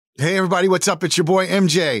Hey, everybody, what's up? It's your boy,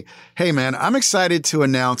 MJ. Hey, man, I'm excited to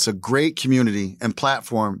announce a great community and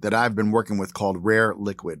platform that I've been working with called Rare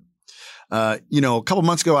Liquid. A couple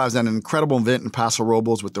months ago, I was at an incredible event in Paso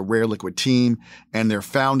Robles with the Rare Liquid team and their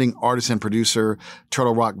founding artist and producer,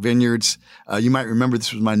 Turtle Rock Vineyards. You might remember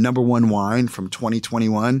this was my number one wine from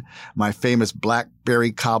 2021, my famous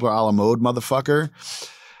Blackberry Cobbler a la mode motherfucker.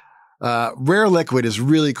 Rare Liquid is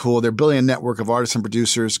really cool. They're building a network of artists and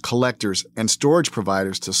producers, collectors, and storage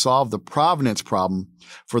providers to solve the provenance problem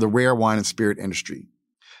for the rare wine and spirit industry.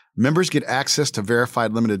 Members get access to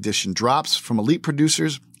verified limited edition drops from elite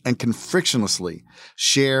producers and can frictionlessly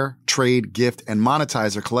share, trade, gift, and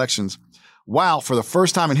monetize their collections, while for the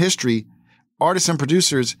first time in history, artists and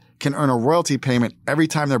producers can earn a royalty payment every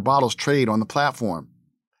time their bottles trade on the platform.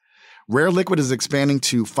 Rare Liquid is expanding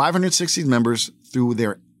to 560 members through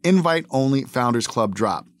their invite-only Founders Club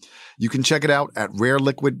drop. You can check it out at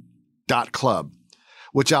rareliquid.club,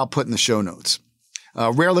 which I'll put in the show notes.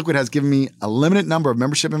 Rare Liquid has given me a limited number of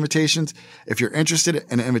membership invitations. If you're interested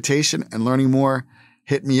in an invitation and learning more,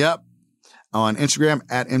 hit me up on Instagram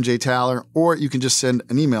at MJ Taylor, or you can just send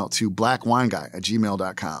an email to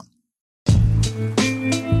blackwineguy@gmail.com.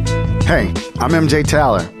 Hey, I'm MJ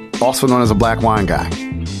Taylor, also known as a Black Wine Guy.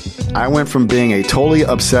 I went from being a totally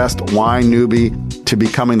obsessed wine newbie to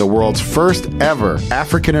becoming the world's first ever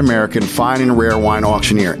African-American fine and rare wine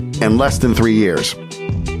auctioneer in less than 3 years.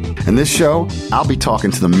 In this show, I'll be talking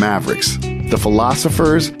to the mavericks, the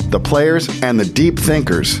philosophers, the players, and the deep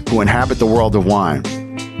thinkers who inhabit the world of wine.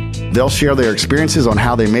 They'll share their experiences on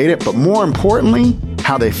how they made it, but more importantly,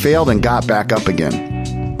 how they failed and got back up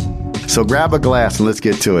again. So grab a glass and let's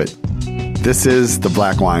get to it. This is the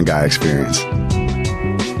Black Wine Guy Experience.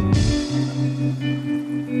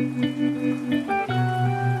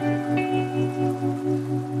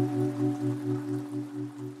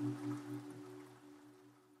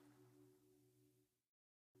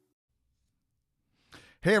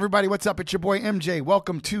 Hey, everybody, what's up? It's your boy, MJ.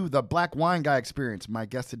 Welcome to the Black Wine Guy Experience. My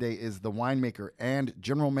guest today is the winemaker and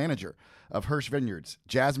general manager of Hirsch Vineyards,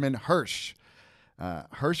 Jasmine Hirsch.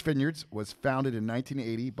 Hirsch Vineyards was founded in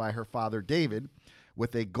 1980 by her father, David,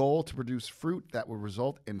 with a goal to produce fruit that would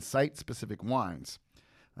result in site-specific wines.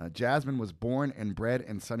 Jasmine was born and bred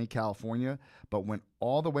in sunny California, but went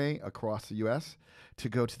all the way across the U.S. to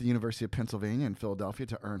go to the University of Pennsylvania in Philadelphia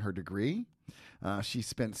to earn her degree. She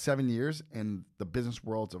spent 7 years in the business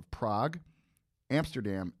worlds of Prague,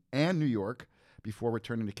 Amsterdam, and New York before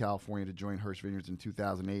returning to California to join Hirsch Vineyards in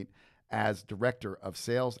 2008 as Director of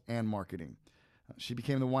Sales and Marketing. She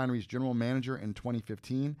became the winery's general manager in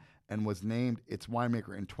 2015 and was named its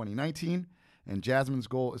winemaker in 2019. And Jasmine's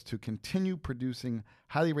goal is to continue producing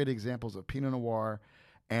highly rated examples of Pinot Noir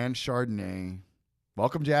and Chardonnay.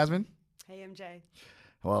 Welcome, Jasmine. Hey, MJ.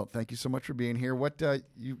 Well, thank you so much for being here. What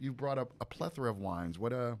you brought up a plethora of wines.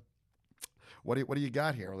 What do you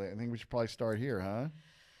got here? I think we should probably start here, huh?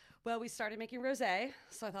 Well, we started making rosé,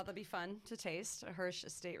 so I thought that'd be fun to taste a Hirsch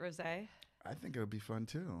Estate rosé. I think it would be fun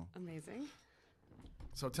too. Amazing.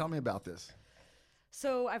 So tell me about this.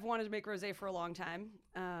 So I've wanted to make rosé for a long time,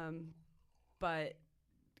 but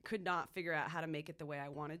could not figure out how to make it the way I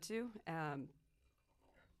wanted to.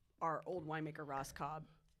 Our old winemaker Ross Cobb,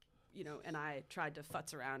 and I tried to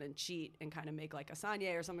futz around and cheat and kind of make like a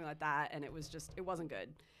Sangre or something like that, and it wasn't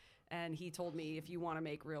good. And he told me, if you want to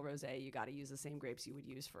make real rosé, you got to use the same grapes you would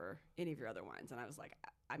use for any of your other wines. And I was like,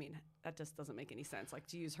 I mean, that just doesn't make any sense. Like,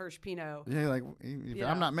 to use Hirsch Pinot. Yeah, like, if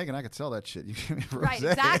I'm not making, I could sell that shit. You give me rosé. Right,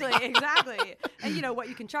 exactly. And what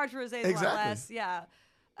you can charge for rosé is a lot less. Yeah.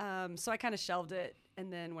 So I kind of shelved it.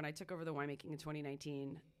 And then when I took over the winemaking in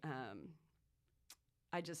 2019,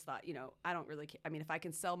 I just thought, I don't really care. I mean, if I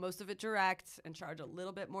can sell most of it direct and charge a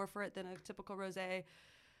little bit more for it than a typical rosé.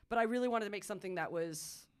 But I really wanted to make something that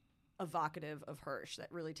was evocative of Hirsch,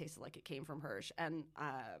 that really tasted like it came from Hirsch, and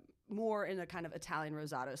more in a kind of Italian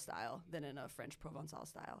Rosato style than in a French Provençal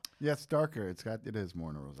style. Yeah, it's darker. It is more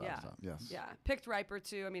in a Rosato style. Yes. Yeah. Picked riper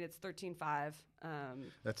too. I mean, it's 13.5.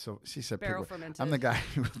 That's so. She said barrel picked fermented. I'm the guy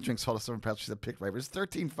who drinks all the 7 pounds. She said picked riper. It's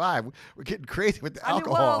 13.5. We're getting crazy with the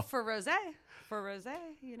alcohol. Well, for rosé,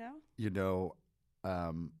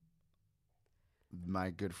 my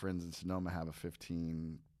good friends in Sonoma have a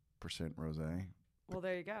 15% rosé. Well,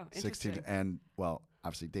 there you go. 16, and well,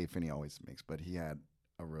 obviously Dave Finney always makes, but he had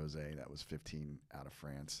a rosé that was 15 out of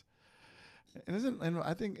France. And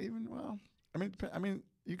I think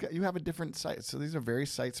you have a different site, so these are very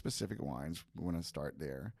site specific wines. We want to start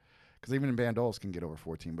there, because even in Bandoles can get over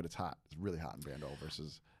 14, but it's hot. It's really hot in Bandol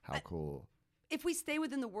versus how cool. if we stay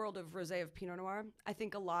within the world of rosé of Pinot Noir, I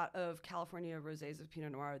think a lot of California rosés of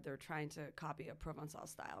Pinot Noir, they're trying to copy a Provençal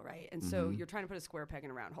style, right? And so you're trying to put a square peg in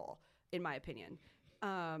a round hole, in my opinion.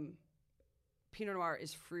 Pinot Noir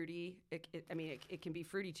is fruity. It can be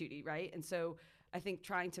fruity tooty, right? And so I think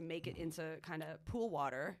trying to make it into kind of pool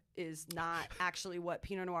water is not actually what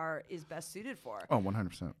Pinot Noir is best suited for. Oh,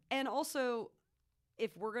 100%. And also,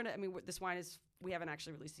 if we're going to, this wine is, we haven't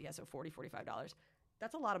actually released it yet, so $45.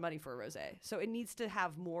 That's a lot of money for a rosé. So it needs to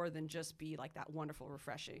have more than just be like that wonderful,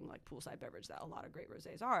 refreshing, like poolside beverage that a lot of great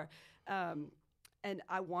rosés are. And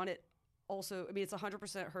I want it also, it's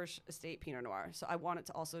 100% Hirsch Estate Pinot Noir. So I want it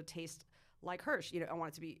to also taste like Hirsch. I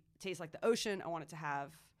want it to taste like the ocean. I want it to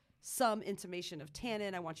have some intimation of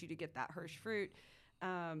tannin. I want you to get that Hirsch fruit.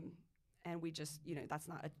 And we just, that's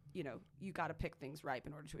not, you got to pick things ripe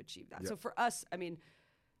in order to achieve that. Yep. So for us,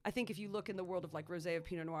 I think if you look in the world of like rosé of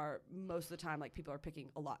Pinot Noir, most of the time, like people are picking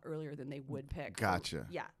a lot earlier than they would pick. Gotcha.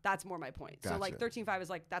 Yeah, that's more my point. Gotcha. So like 13.5 is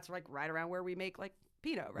like, that's like right around where we make like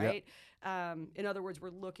Pinot, right? Yep. In other words, we're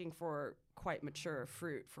looking for quite mature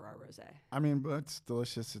fruit for our rosé. But it's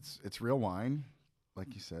delicious. It's real wine,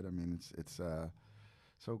 like you said. It's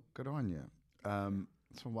so good on you.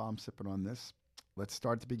 So while I'm sipping on this, let's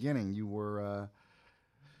start at the beginning. You're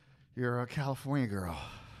a California girl.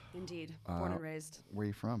 Indeed, born and raised. Where are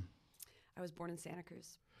you from? I was born in Santa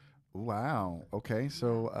Cruz. Wow. Okay,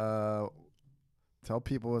 so tell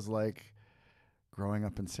people it's like growing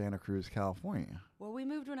up in Santa Cruz, California. Well, we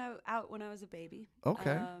moved when I was a baby.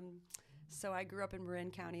 Okay. So I grew up in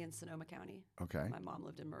Marin County and Sonoma County. Okay. My mom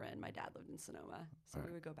lived in Marin. My dad lived in Sonoma. So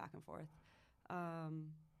we would go back and forth.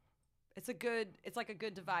 It's like a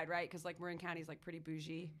good divide, right? Because like Marin County is like pretty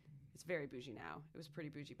bougie. It's very bougie now. It was pretty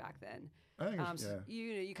bougie back then. I think so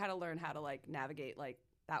you kind of learn how to like navigate like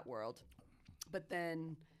that world. But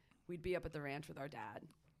then we'd be up at the ranch with our dad.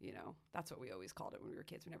 That's what we always called it when we were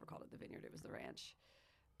kids. We never called it the vineyard. It was the ranch.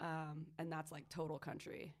 And that's like total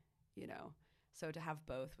country, So to have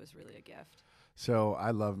both was really a gift. So I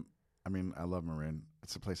love Marin.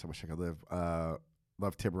 It's a place I wish I could live.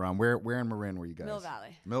 Love Tiburon. Where in Marin were you guys? Mill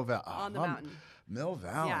Valley. Mill Valley. On the mountain. Mill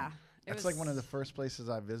Valley. Yeah. It's like one of the first places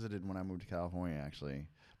I visited when I moved to California, actually.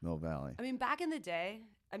 Mill Valley. Back in the day,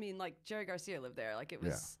 like Jerry Garcia lived there. Like it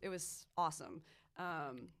was awesome.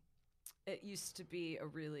 It used to be a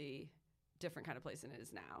really different kind of place than it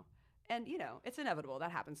is now. And, it's inevitable.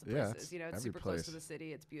 That happens to places. It's super close to the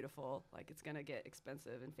city. It's beautiful. Like, it's going to get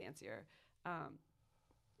expensive and fancier.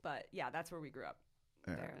 But, yeah, that's where we grew up.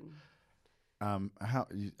 Yeah. There. And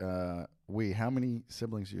how many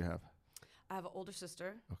siblings do you have? I have an older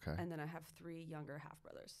sister. Okay. And then I have 3 younger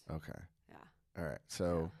half-brothers. Okay. Yeah. All right.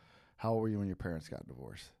 So how old were you when your parents got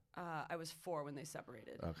divorced? I was 4 when they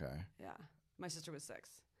separated. Okay. Yeah. My sister was 6.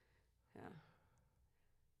 Yeah.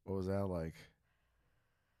 What was that like?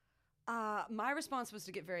 My response was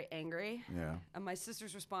to get very angry. Yeah. And my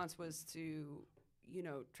sister's response was to,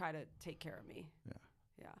 try to take care of me. Yeah.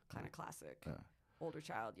 Yeah. Kind of classic. Yeah. Older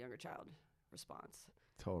child, younger child response.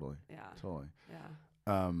 Totally. Yeah. Totally.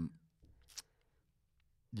 Yeah.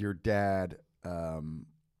 Your dad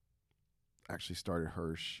actually started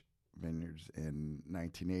Hirsch Vineyards in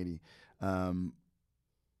 1980.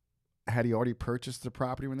 Had he already purchased the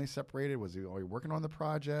property when they separated? Was he already working on the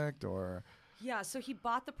project, or? Yeah, so he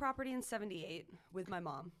bought the property in 78 with my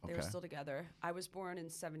mom. They were Okay. still together. I was born in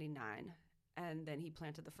 79, and then he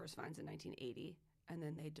planted the first vines in 1980, and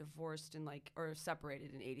then they divorced or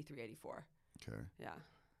separated in 83, 84. Okay. Yeah.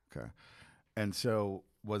 Okay. And so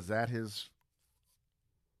was that his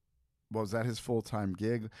full-time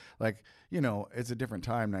gig? Like, it's a different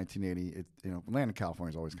time, 1980. Land in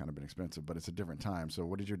California's always kind of been expensive, but it's a different time. So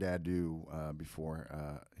what did your dad do before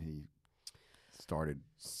he started?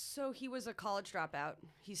 So he was a college dropout.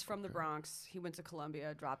 He's from the Bronx. He went to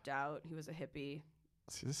Columbia, dropped out. He was a hippie.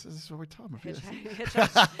 See, this is what we're talking about.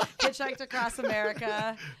 Hitchhiked across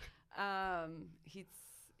America. And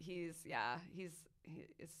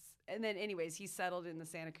then anyways, he settled in the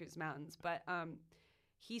Santa Cruz Mountains. But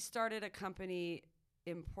he started a company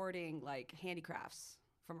importing like handicrafts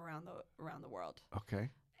from around the world. Okay.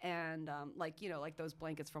 And like those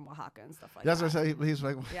blankets from Oaxaca and stuff like That's that. what I say. He's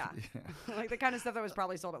like, yeah. Like the kind of stuff that was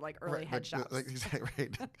probably sold at like early head shops.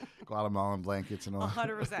 Right. Guatemalan blankets and all.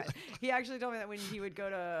 100%. He actually told me that when he would go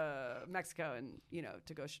to Mexico and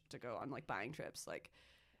to go on like buying trips, like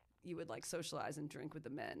you would like socialize and drink with the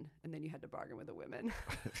men, and then you had to bargain with the women,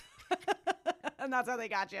 and that's how they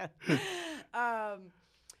got you.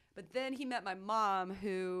 But then he met my mom,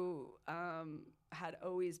 who had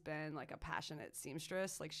always been like a passionate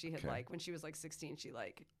seamstress. Like she had like when she was like 16, she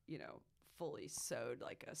like fully sewed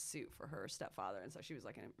like a suit for her stepfather. And so she was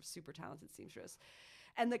like a super talented seamstress.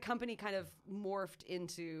 And the company kind of morphed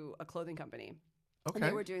into a clothing company. Okay. And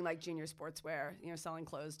they were doing like junior sportswear, selling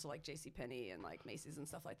clothes to like JCPenney and like Macy's and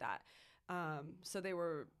stuff like that. So they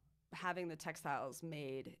were having the textiles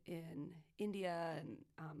made in India, and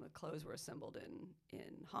the clothes were assembled in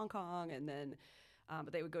Hong Kong, and then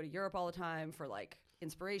but they would go to Europe all the time for like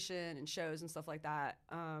inspiration and shows and stuff like that.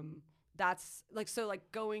 That's like, so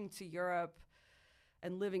like going to Europe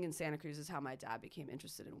and living in Santa Cruz is how my dad became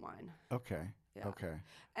interested in wine. Okay. Yeah. Okay.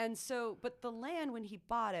 And so, but the land when he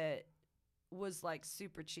bought it was like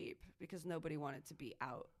super cheap because nobody wanted to be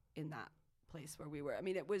out in that place where we were. I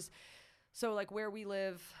mean, it was, so like where we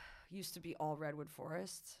live used to be all redwood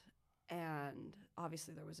forest, and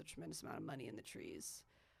obviously there was a tremendous amount of money in the trees.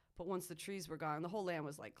 But once the trees were gone, the whole land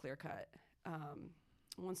was like clear cut.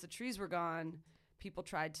 Once the trees were gone, people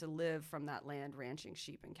tried to live from that land ranching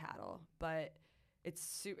sheep and cattle. But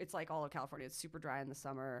it's like all of California. It's super dry in the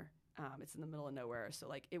summer. It's in the middle of nowhere. So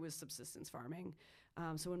like it was subsistence farming.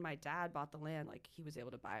 So when my dad bought the land, like he was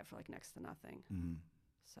able to buy it for like next to nothing. Mm-hmm.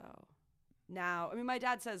 So now, I mean, my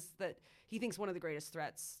dad says that he thinks one of the greatest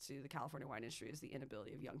threats to the California wine industry is the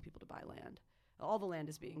inability of young people to buy land. All the land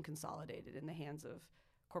is being consolidated in the hands of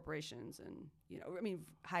corporations and,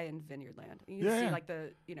 high-end vineyard land. And you can see like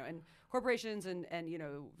and corporations and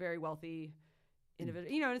very wealthy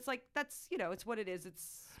individuals, and it's like, that's, it's what it is.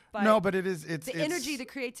 But it is, it's energy, the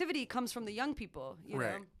creativity comes from the young people, you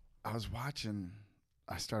know? I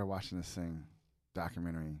started watching this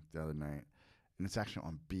documentary the other night, and it's actually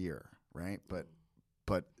on beer, right? But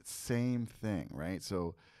same thing, right?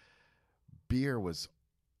 So beer was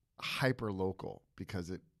hyper local because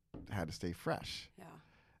it had to stay fresh. Yeah.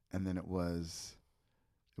 And then it was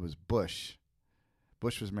Bush.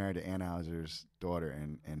 Bush was married to Anheuser's daughter,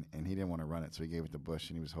 and he didn't want to run it, so he gave it to Bush,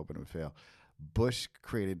 and he was hoping it would fail. Bush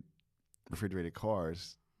created refrigerated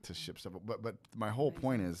cars to ship stuff. But my whole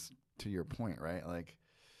point is, to your point, right? Like,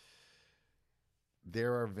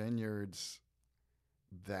 there are vineyards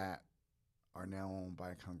that are now owned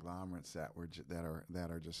by conglomerates that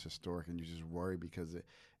are just historic, and you just worry because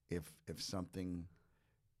if something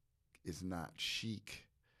is not chic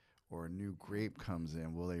or a new grape comes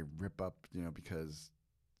in, will they rip up, because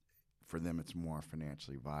for them it's more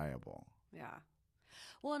financially viable. Yeah.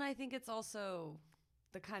 Well, and I think it's also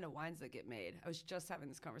the kind of wines that get made. I was just having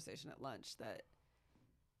this conversation at lunch that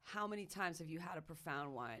how many times have you had a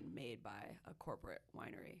profound wine made by a corporate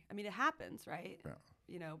winery? I mean, it happens, right?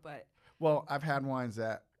 Yeah. But. Well, I've had wines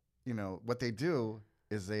that, what they do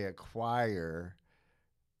is they acquire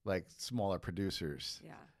like smaller producers.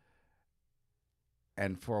 Yeah.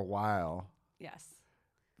 And for a while. Yes.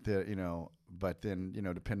 But then,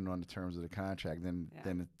 depending on the terms of the contract,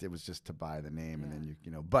 then it was just to buy the name, and then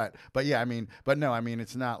but yeah, I mean,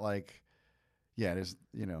 it's not like, there's,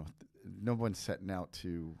 no one's setting out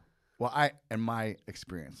to, in my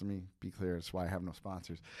experience, let me be clear, that's why I have no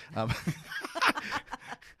sponsors. I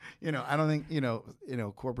don't think,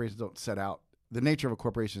 corporations don't set out, the nature of a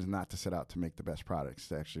corporation is not to set out to make the best products,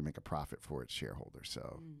 to actually make a profit for its shareholders.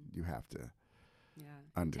 So you have to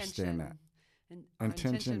understand that. And our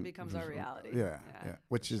intention becomes our reality. Yeah.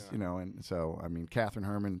 Which is, and so, I mean, Catherine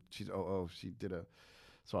Herman, she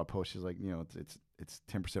saw a post, she's like, it's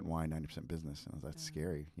 10% wine, 90% business. And that's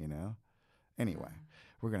scary, Anyway,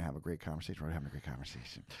 we're going to have a great conversation. We're having a great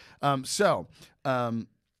conversation. All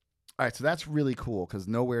right, so that's really cool, because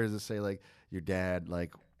nowhere does it say, like, your dad,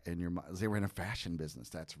 like, and your mom, they were in a fashion business.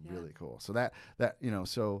 That's really cool. So that,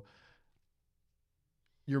 so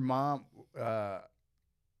your mom,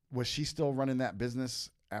 was she still running that business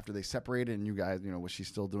after they separated, and you guys, was she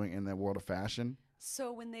still doing it in the world of fashion?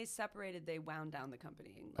 So when they separated, they wound down the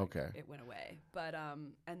company. It went away. But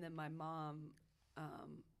and then my mom,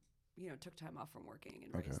 took time off from working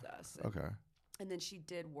and raised us. And then she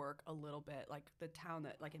did work a little bit, like the town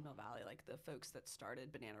that, like in Mill Valley, like the folks that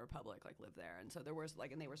started Banana Republic, like lived there. And so there was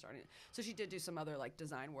like, and they were starting. So she did do some other like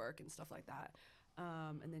design work and stuff like that.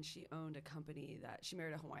 And then she owned a company that she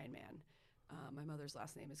married a Hawaiian man. My mother's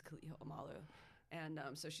last name is Kaliho Amalu. And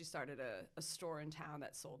so she started a store in town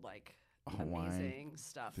that sold like amazing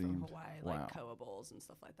stuff from Hawaii, like koa bowls and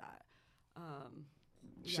stuff like that.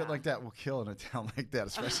 Shit like that will kill in a town like that,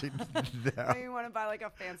 especially now. You want to buy like a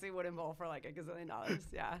fancy wooden bowl for like $1 gazillion.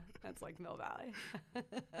 Yeah, that's like Mill Valley.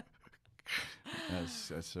 That's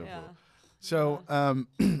so cool. So,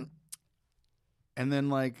 and then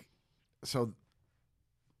like, so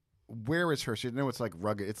where is Hirsch? You know, it's like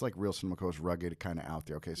rugged. It's like real Sonoma Coast, rugged, kind of out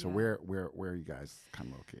there. Okay, so Yeah. where are you guys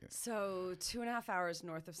kind of located? So 2.5 hours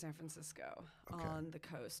north of San Francisco on the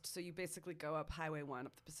coast. So you basically go up Highway 1,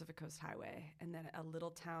 up the Pacific Coast Highway, and then a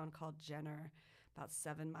little town called Jenner, about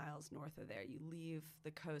 7 miles north of there. You leave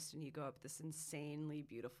the coast and you go up this insanely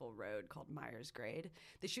beautiful road called Myers Grade.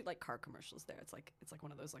 They shoot like car commercials there. It's like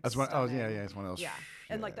one of those like. That's one. Oh stunning- yeah, it's one of those. Yeah,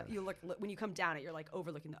 and like you look when you come down it, you're like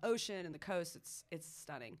overlooking the ocean and the coast. It's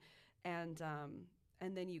stunning, and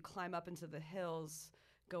then you climb up into the hills,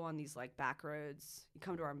 go on these like back roads. You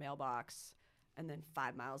come to our mailbox, and then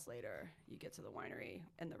 5 miles later, you get to the winery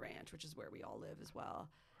and the ranch, which is where we all live as well.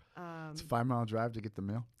 It's a 5-mile drive to get the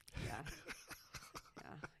mail. Yeah.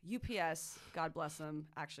 Yeah. UPS, God bless them,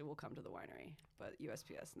 actually will come to the winery, but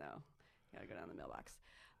USPS, no. You gotta go down the mailbox.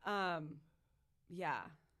 Yeah.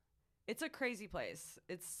 It's a crazy place.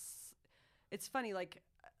 It's funny, like,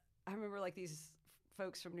 I remember, like, these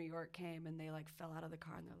folks from New York came and they, like, fell out of the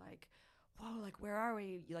car and they're like, whoa, like, where are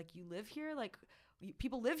we? You live here? Like,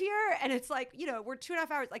 people live here? And it's like, you know, we're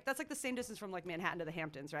 2.5 hours. Like, that's like the same distance from, like, Manhattan to the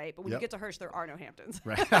Hamptons, right? But when you get to Hirsch, there are no Hamptons.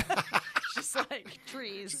 Right. Just like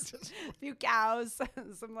trees, a few cows,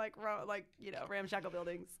 some like ramshackle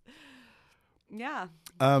buildings. Yeah.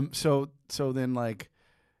 So then like,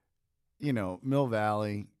 you know, Mill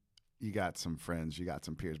Valley, you got some friends, you got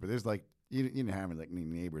some peers, but there's like you didn't have like any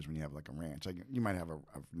neighbors when you have like a ranch. Like you might have a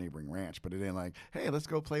neighboring ranch, but it ain't like, hey, let's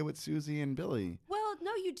go play with Susie and Billy. Well,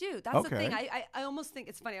 no, you do. That's the thing. I almost think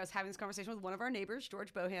it's funny. I was having this conversation with one of our neighbors,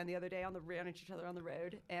 George Bohan, the other day ran into each other on the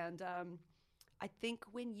road, and I think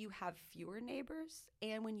when you have fewer neighbors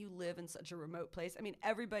and when you live in such a remote place, I mean,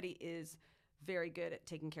 everybody is very good at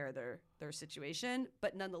taking care of their situation,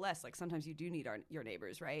 but nonetheless, like sometimes you do need your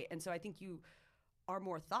neighbors, right? And so I think you are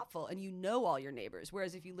more thoughtful and you know all your neighbors.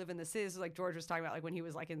 Whereas if you live in the cities, like George was talking about, like when he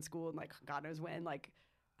was like in school and like God knows when, like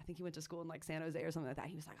I think he went to school in like San Jose or something like that.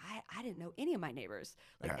 He was like, I didn't know any of my neighbors.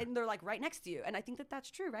 Like, and they're like right next to you. And I think that's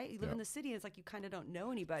true, right? You live in the city and it's like you kind of don't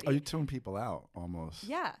know anybody. Oh, you tune people out almost.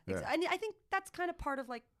 Yeah. And I think that's kind of part of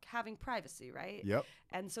like having privacy, right? Yep.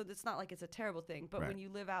 And so it's not like it's a terrible thing. But when you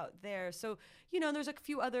live out there, so, you know, there's a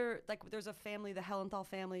few other, like there's a family, the Hellenthal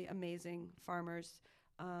family, amazing farmers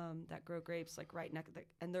that grow grapes like right next,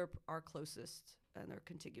 and they're our closest. And they're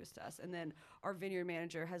contiguous to us. And then our vineyard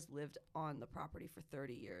manager has lived on the property for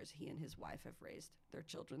 30 years. He and his wife have raised their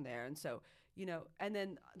children there. And so, you know, and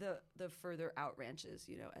then the further out ranches,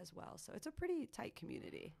 you know, as well. So it's a pretty tight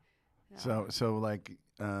community. Yeah. So like,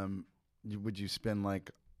 would you spend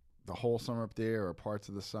like the whole summer up there or parts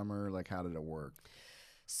of the summer? Like, how did it work?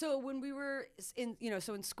 So when we were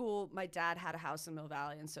in school, my dad had a house in Mill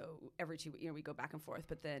Valley, and so every 2 weeks, we go back and forth.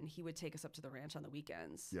 But then he would take us up to the ranch on the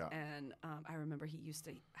weekends. Yeah. And I remember he used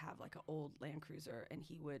to have like an old Land Cruiser, and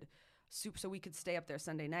he would so we could stay up there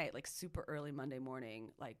Sunday night, like super early Monday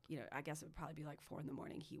morning. Like, you know, I guess it would probably be like 4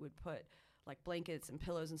 a.m. He would put like blankets and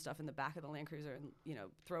pillows and stuff in the back of the Land Cruiser, and you know,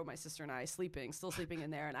 throw my sister and I still sleeping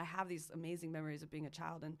in there. And I have these amazing memories of being a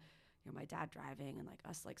child and, you know, my dad driving and like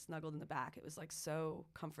us like snuggled in the back. It was like so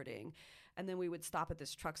comforting. And then we would stop at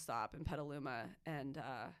this truck stop in Petaluma and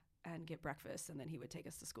get breakfast. And then he would take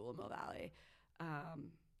us to school in Mill Valley.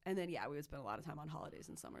 And then, we would spend a lot of time on holidays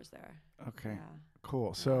and summers there. Okay,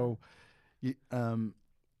 cool. So you,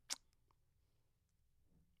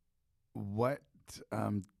 what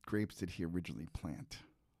grapes did he originally plant?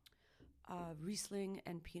 Riesling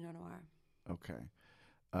and Pinot Noir. Okay.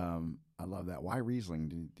 I love that. Why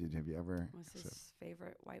Riesling? Have you ever? Was his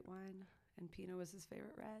favorite white wine, and Pinot was his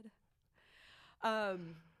favorite red.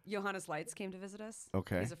 Johannes Leitz came to visit us.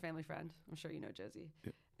 Okay. He's a family friend. I'm sure you know Josie.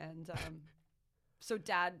 Yep. And so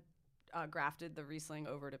Dad grafted the Riesling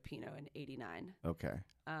over to Pinot in '89. Okay.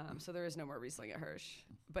 So there is no more Riesling at Hirsch,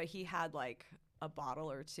 but he had like a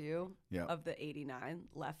bottle or two of the '89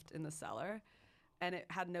 left in the cellar, and it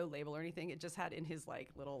had no label or anything. It just had in his like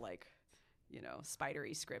little like, you know,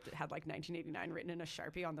 spidery script. It had like 1989 written in a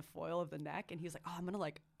Sharpie on the foil of the neck. And he was like, oh, I'm going to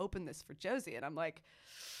like open this for Josie. And I'm like,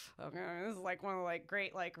 okay, this is like one of the like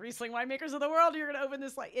great like Riesling winemakers of the world. You're going to open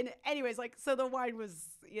this like, and anyways, like, so the wine was,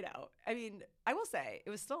 you know, I mean, I will say it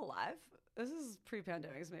was still alive. This is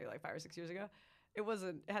pre-pandemic. It's maybe like 5 or 6 years ago. It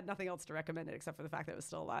had nothing else to recommend it except for the fact that it was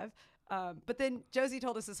still alive. But then Josie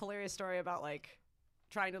told us this hilarious story about like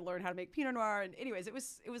trying to learn how to make Pinot Noir. And anyways, it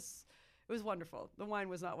was wonderful. The wine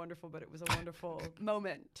was not wonderful, but it was a wonderful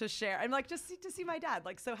moment to share. I'm like, just to see my dad,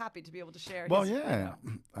 like so happy to be able to share. Well,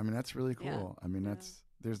 I mean, that's really cool. Yeah. I mean,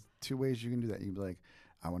 there's 2 ways you can do that. You can be like,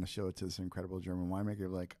 I want to show it to this incredible German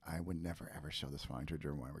winemaker. Like, I would never ever show this wine to a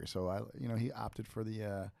German winemaker. So he opted for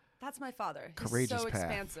the that's my father. Courageous He's so path.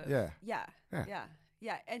 expansive. Yeah.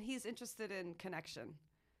 And he's interested in connection.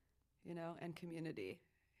 and community.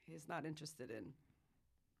 He's not interested in.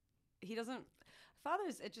 He doesn't.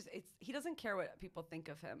 He doesn't care what people think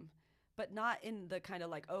of him, but not in the kind of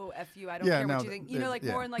like, oh, F you, I don't care what you think.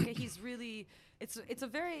 More in like he's really. It's a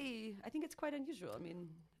very. I think it's quite unusual. I mean,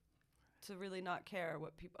 to really not care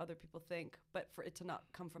what other people think, but for it to not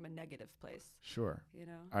come from a negative place. Sure.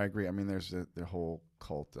 I agree. I mean, there's the whole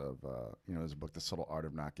cult of, there's a book, The Subtle Art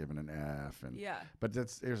of Not Giving an F. But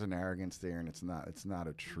there's an arrogance there, and it's not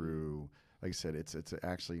a true, like I said, it's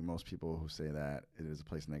actually most people who say that it is a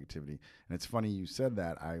place of negativity. And it's funny you said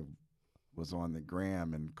that. I was on the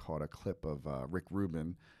gram and caught a clip of Rick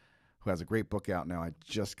Rubin, who has a great book out now. I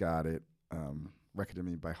just got it,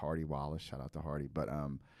 recommended me by Hardy Wallace. Shout out to Hardy. But,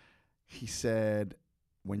 he said,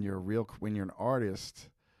 when you're an artist,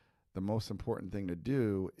 the most important thing to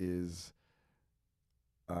do is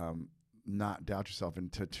not doubt yourself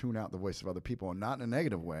and to tune out the voice of other people, and not in a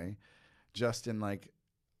negative way, just in like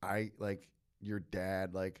your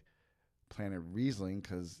dad planted Riesling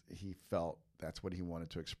because he felt that's what he wanted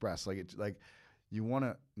to express. You want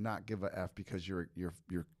to not give a F because you're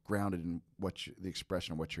grounded in the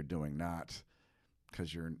expression of what you're doing, not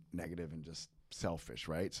because you're negative and just selfish,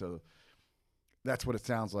 right? So that's what it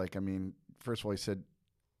sounds like. I mean, first of all, he said,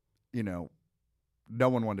 no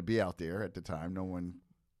one wanted to be out there at the time. No one,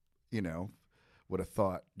 would have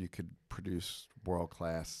thought you could produce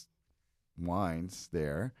world-class wines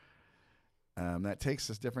there. That takes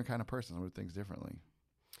this different kind of person who thinks differently.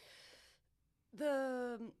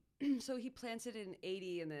 So he planted in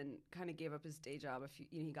 80 and then kind of gave up his day job.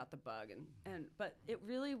 He got the bug, but it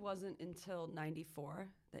really wasn't until 94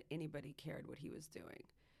 that anybody cared what he was doing.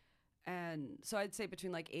 And so I'd say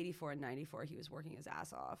between like 84 and 94, he was working his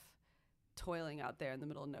ass off, toiling out there in the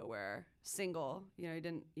middle of nowhere, single. He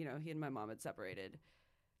and my mom had separated.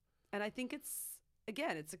 And I think it's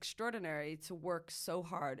extraordinary to work so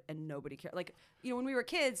hard and nobody cared. Like, when we were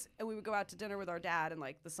kids and we would go out to dinner with our dad and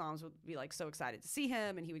like the Psalms would be like so excited to see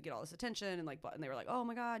him and he would get all this attention and they were like, oh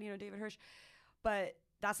my God, David Hirsch. But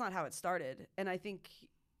that's not how it started. And I think,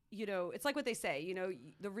 it's like what they say,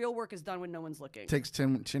 the real work is done when no one's looking. It takes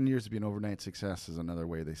 10 years to be an overnight success is another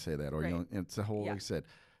way they say that. Or, right. It's a whole, like I said,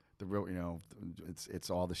 the real, it's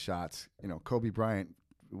all the shots. Kobe Bryant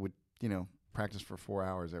would, practice for 4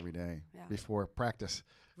 hours every day before practice.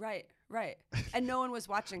 Right. And no one was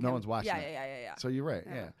watching No one's watching. Yeah. So you're right.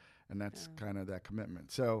 Yeah. And that's kind of that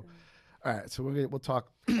commitment. So, all right. So we'll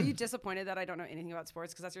talk. Are you disappointed that I don't know anything about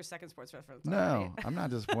sports? Because that's your second sports reference. No, already. I'm not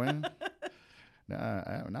disappointed.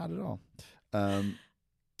 No, not at all.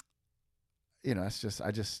 It's just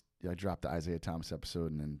I dropped the Isaiah Thomas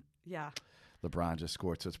episode and then LeBron just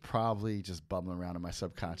scored, so it's probably just bubbling around in my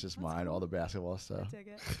subconscious mind, cool. All the basketball stuff. I dig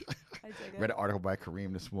it. Read an article by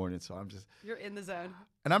Kareem this morning, so you're in the zone.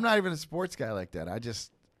 And I'm not even a sports guy like that.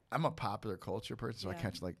 I'm a popular culture person, so I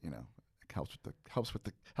catch it helps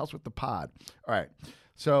with the pod. All right,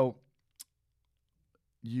 so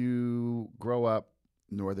you grow up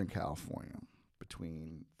Northern California,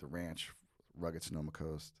 between the ranch, rugged Sonoma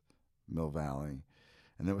coast, Mill Valley,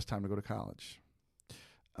 and then it was time to go to college.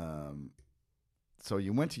 So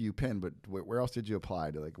you went to UPenn, but where else did you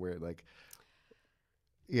apply to? I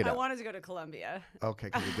wanted to go to Columbia. Okay,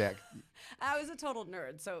 because I was a total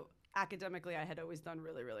nerd, so academically I had always done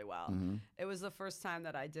really, really well. Mm-hmm. It was the first time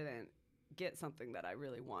that I didn't get something that I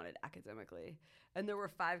really wanted academically. And there were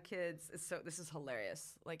 5 kids. So this is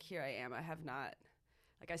hilarious. Like, here I am. I have not,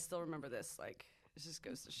 I still remember this. Like, it just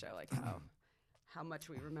goes to show, how much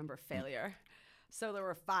we remember failure. So there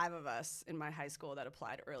were 5 of us in my high school that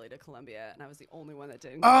applied early to Columbia, and I was the only one that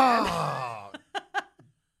didn't get in.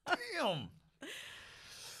 Damn.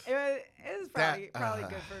 It was probably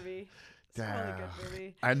good for me. It's probably good for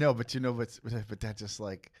me. I know, but that just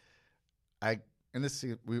and this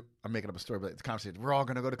I'm making up a story, but the conversation, we're all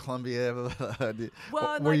going to go to Columbia.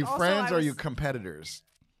 Well, were you friends or are you competitors?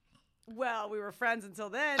 Well, we were friends until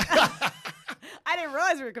then. I didn't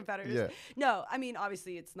realize we were competitors. Yeah. No, I mean,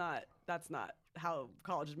 obviously that's not how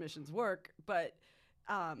college admissions work, but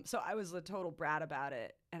so I was a total brat about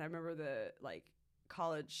it. And I remember the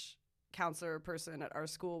college counselor person at our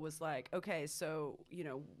school was like, okay, so,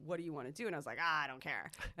 what do you want to do? And I was like, I don't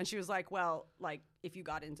care. And she was like, well, if you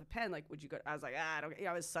got into Penn, would you go? I was like, I don't.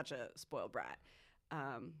 I was such a spoiled brat.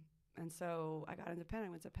 And so I got into Penn. I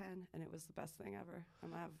went to Penn, and it was the best thing ever. I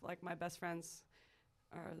have my best friends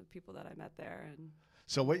are the people that I met there. And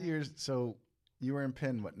so what years? So you were in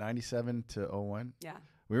Penn, what, 97 to 01? Yeah.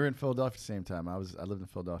 We were in Philadelphia at the same time. I lived in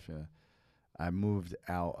Philadelphia. I moved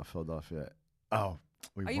out of Philadelphia. Oh,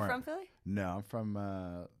 are you from Philly? No, I'm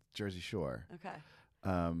from Jersey Shore. Okay.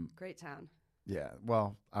 Great town. Yeah,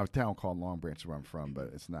 well, our town called Long Branch is where I'm from,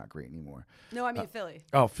 but it's not great anymore. No, I mean Philly.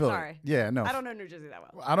 Oh, Philly. Sorry. Yeah, no. I don't know New Jersey that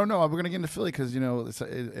well. I don't know. We're going to get into Philly because,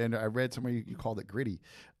 and I read somewhere you called it gritty.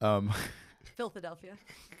 Philadelphia.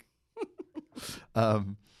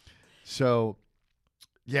 So,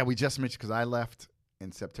 yeah, we just mentioned, because I left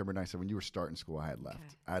in September 9th. So when you were starting school, I had left.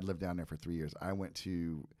 Okay. I had lived down there for 3 years. I went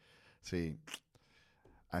to,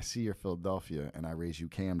 I see you're Philadelphia, and I raised you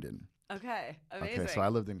Camden. Okay, amazing. Okay, so I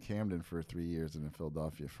lived in Camden for 3 years and in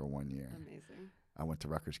Philadelphia for 1 year. Amazing. I went to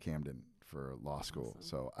Rutgers Camden for law school. Awesome.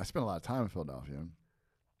 So I spent a lot of time in Philadelphia.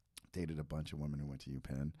 Dated a bunch of women who went to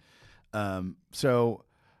UPenn. So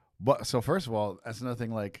first of all, that's another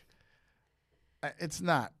thing. Like, it's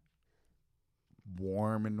not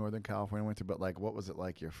warm in Northern California winter, but like, what was it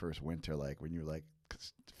like your first winter? Like when you were like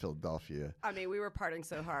Philadelphia? I mean, we were partying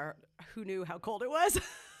so hard. Who knew how cold it was?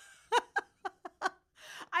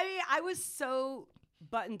 I mean, I was so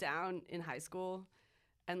buttoned down in high school,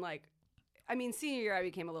 and senior year I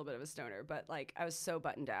became a little bit of a stoner, but like I was so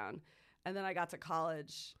buttoned down, and then I got to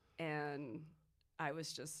college, and I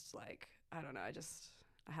was just like, I don't know, I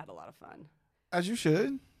had a lot of fun. As you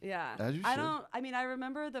should. Yeah. As you should. I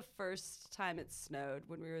remember the first time it snowed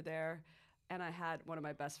when we were there, and I had one of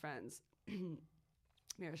my best friends,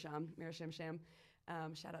 Mira Sham.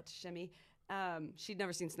 Shout out to Shimmy. She'd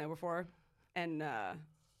never seen snow before, and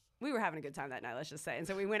we were having a good time that night, let's just say. And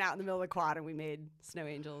so we went out in the middle of the quad and we made snow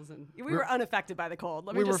angels, and we were unaffected by the cold.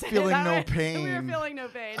 We were feeling no pain. We were feeling no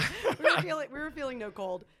pain. we were feeling no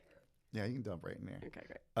cold. Yeah, you can dump right in there. Okay,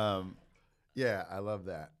 great. Yeah, I love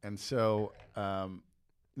that. And so,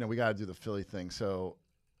 we got to do the Philly thing. So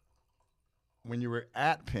when you were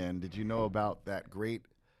at Penn, did you know about that great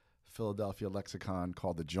Philadelphia lexicon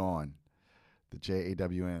called the JAWN, the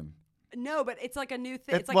JAWN? No, but it's like a new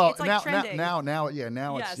thing. It's now, trending. Now,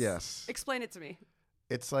 yes. It's, yes. Explain it to me.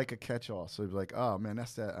 It's like a catch-all. So you'd be like, oh, man,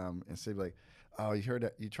 that's that. And so you'd be like, oh, you heard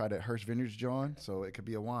that? You tried that Hirsch Vineyards JAWN? So it could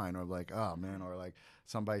be a wine. Or like, oh, man. Or like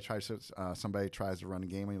somebody tries to run a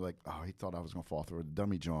game and you're like, oh, he thought I was going to fall through a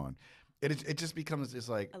dummy JAWN. It just becomes, it's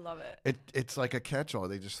like. I love it. It's like a catch-all.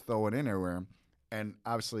 They just throw it in everywhere. And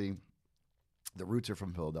obviously the roots are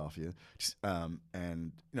from Philadelphia.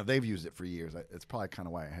 And, they've used it for years. It's probably kind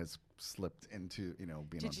of why it has slipped into, being on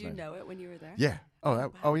Did you know it when you were there? Yeah.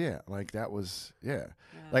 Wow. Oh yeah. Like that was, yeah.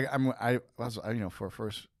 Like I was, for a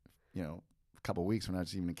first, couple of weeks when I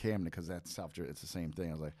was even in Camden, because that's it's the same thing.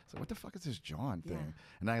 I was like, what the fuck is this JAWN thing?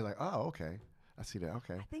 Yeah. And now you're like, oh, okay. I see that.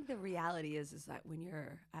 Okay. I think the reality is that when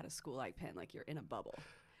you're at a school like Penn, like you're in a bubble,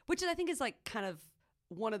 which I think is like kind of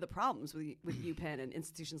one of the problems with UPenn and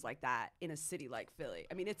institutions like that in a city like Philly.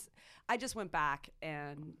 I mean, I just went back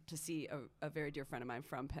and to see a very dear friend of mine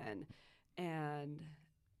from Penn, and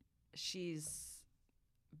she's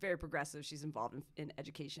very progressive. She's involved in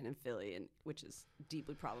education in Philly, and which is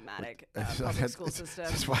deeply problematic. Public school system.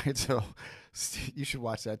 That's why it's so. You should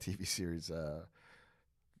watch that TV series.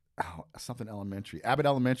 Something Elementary, Abbott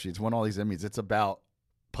Elementary. It's won all these Emmys. It's about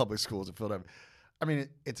public schools in Philadelphia. I mean,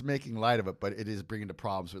 it's making light of it, but it is bringing the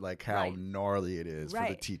problems with like how gnarly it is for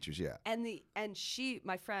the teachers. Yeah. And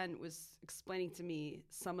my friend was explaining to me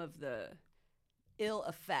some of the ill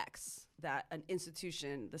effects that an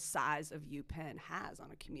institution the size of UPenn has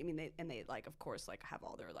on a community. I mean, they like, of course, like have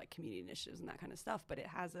all their like community initiatives and that kind of stuff, but it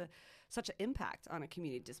has such an impact on a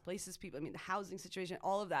community. It displaces people. I mean, the housing situation,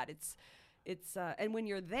 all of that. It's and when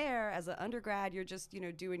you're there as an undergrad, you're just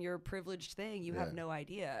doing your privileged thing. You have no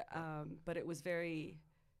idea. But it was very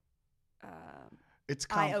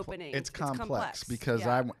eye-opening. It's complex because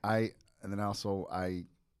I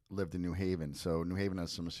lived in New Haven, so New Haven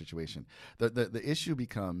has some situation. The issue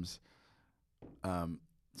becomes,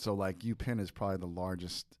 so like UPenn is probably the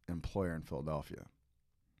largest employer in Philadelphia.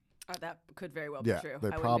 That could very well be true.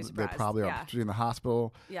 They probably are, particularly in the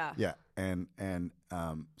hospital. Yeah. Yeah. And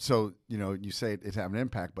so, you say it's having an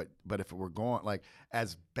impact, but if it were going, like,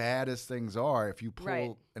 as bad as things are, if you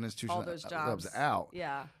pull an institution all those jobs out.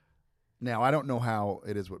 Yeah. Now, I don't know how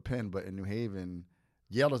it is with Penn, but in New Haven,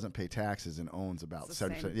 Yale doesn't pay taxes and owns about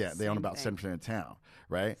 70%. Yeah, they own about 7% of town,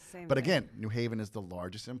 right? But again, New Haven is the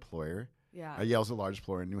largest employer. Yeah. Yale's the largest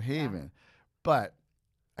employer in New Haven. But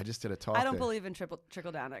I just did a talk. I don't believe in trickle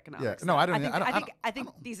down economics. Yeah, no, I don't. I think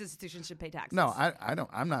these institutions should pay taxes. No, I don't.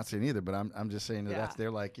 I'm not saying either, but I'm just saying that's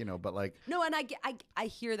they're like but like. No, and I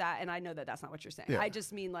hear that, and I know that that's not what you're saying. Yeah. I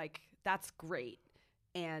just mean like that's great,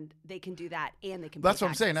 and they can do that, and they can. That's pay what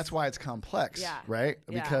taxes. I'm saying. That's why it's complex. Yeah. Right.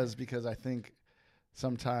 Yeah. Because I think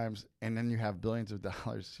sometimes, and then you have billions of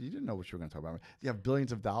dollars. You didn't know what you were going to talk about. You have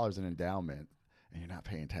billions of dollars in endowment, and you're not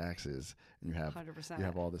paying taxes, and you have 100%. You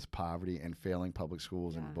have all this poverty and failing public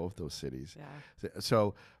schools in both those cities. Yeah.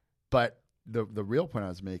 So, but the real point I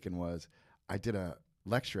was making was I did a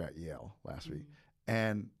lecture at Yale last week,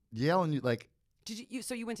 and Yale and like. Did you?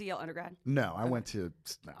 So you went to Yale undergrad? No, I went to.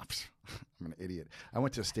 I'm an idiot. I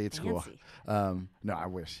went to a state school. No, I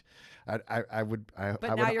wish. I would. But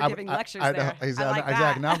now you're giving lectures there. Exactly. I like that.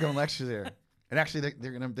 Exactly. Now I'm giving lectures there. And actually,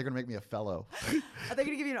 they're gonna make me a fellow. Are they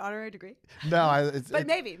gonna give you an honorary degree? No,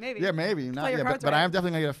 maybe. Yeah, maybe not. Yeah, but I am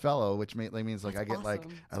definitely gonna get a fellow, which means like That's I get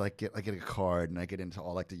awesome. I get a card and I get into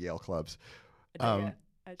all like the Yale clubs. I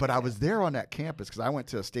But I was there on that campus because I went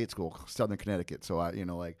to a state school, Southern Connecticut. So I,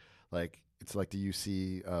 like it's like the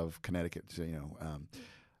UC of Connecticut. So,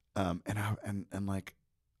 and like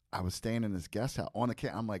I was staying in this guest house on the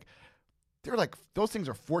campus. I'm like, they're like those things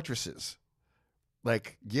are fortresses.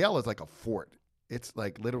 Like Yale is like a fort. It's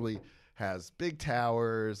like literally has big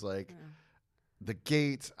towers, like the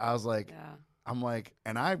gates. I was like, I'm like,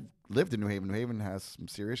 and I lived in New Haven. New Haven has some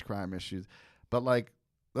serious crime issues, but like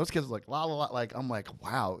those kids are like la la la. Like I'm like,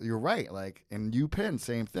 wow, you're right. Like in UPenn,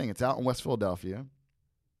 same thing. It's out in West Philadelphia.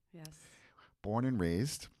 Yes. Born and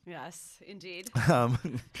raised. Yes, indeed.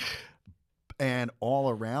 And all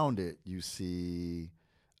around it, you see,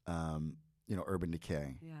 urban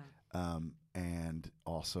decay. Yeah. And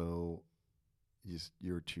also,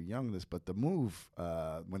 you're too young for this, but the move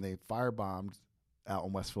when they firebombed out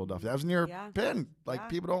in West Philadelphia, that was near Penn. Like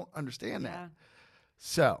people don't understand that.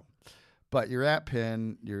 So, but you're at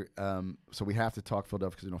Penn. So we have to talk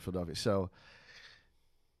Philadelphia because we know Philadelphia. So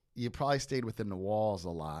you probably stayed within the walls a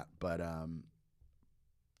lot, but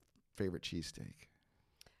favorite cheesesteak?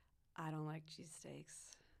 I don't like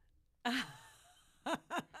cheesesteaks.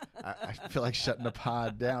 I feel like shutting the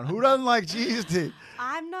pod down. Who doesn't like cheesesteak?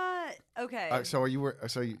 I'm not okay. So you're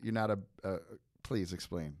not a. Please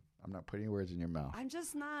explain. I'm not putting words in your mouth. I'm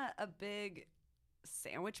just not a big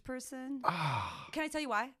sandwich person. Ah. Can I tell you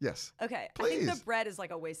why? Yes. Okay. Please. I think the bread is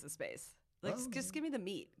like a waste of space. Like, just give me the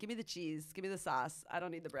meat, give me the cheese, give me the sauce. I don't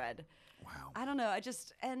need the bread. Wow. I don't know. It's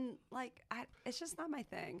just not my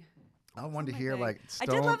thing. I wanted to hear thing. like. I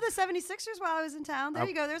did love the 76ers while I was in town. There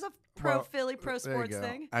you go. There's a Philly pro sports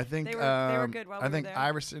thing. I think they were good while we were there. I think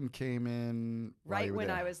Iverson came in right when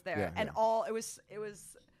I was there, yeah, and it was.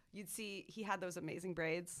 You'd see he had those amazing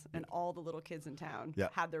braids, and all the little kids in town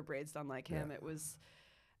had their braids done like him. Yeah. It was,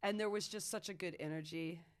 and there was just such a good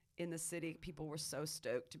energy in the city. People were so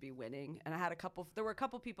stoked to be winning, and there were a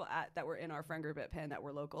couple people that were in our friend group at Penn that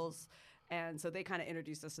were locals, and so they kind of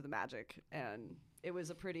introduced us to the Magic, and it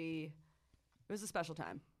was a special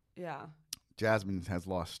time. Yeah. Jasmine has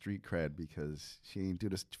lost street cred because she ain't do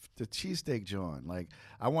the cheesesteak joint. Like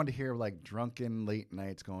I wanted to hear like drunken late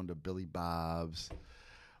nights going to Billy Bob's,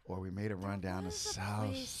 or we made a run down to South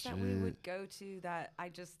place that we would go to that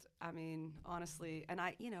honestly, and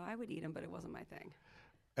I would eat them, but it wasn't my thing.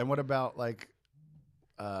 And what about like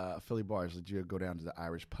Philly bars? Did you go down to the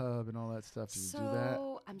Irish pub and all that stuff? Did you do that?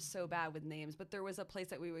 I'm so bad with names, but there was a place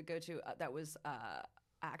that we would go to that was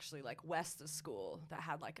actually like west of school that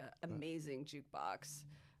had like an amazing jukebox.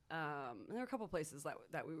 And there were a couple places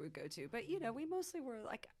that we would go to, but we mostly were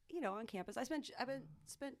like on campus. I spent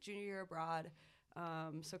junior year abroad,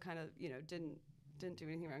 so kind of didn't do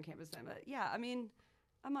anything around campus then. But yeah, I mean,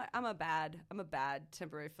 I'm a bad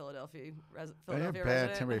temporary Philadelphia resident.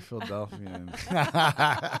 Temporary Philadelphian.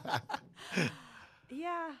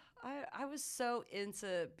 Yeah, I was so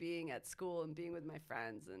into being at school and being with my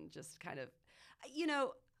friends and just kind of,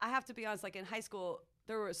 I have to be honest. Like in high school,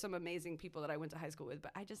 there were some amazing people that I went to high school with,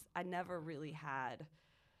 but I never really had.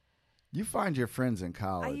 You find your friends in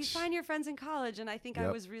college. You find your friends in college, and I think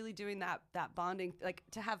I was really doing that bonding, like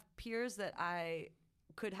to have peers that I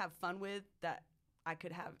could have fun with, that I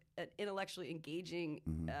could have an intellectually engaging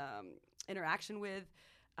interaction with,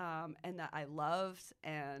 and that I loved,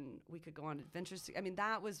 and we could go on adventures. I mean,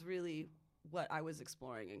 that was really what I was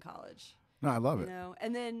exploring in college. No, I love it.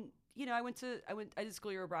 And then I did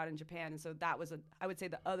school year abroad in Japan, and so that was I would say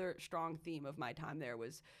the other strong theme of my time there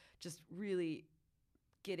was just really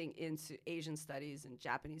getting into Asian studies and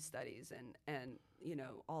Japanese studies and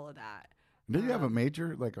all of that. Did you have a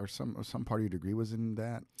major, like, or some part of your degree was in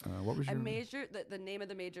that? What was your major? The name of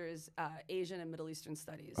the major is Asian and Middle Eastern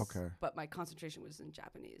Studies. Okay. But my concentration was in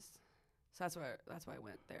Japanese, so that's why I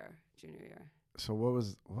went there junior year. So what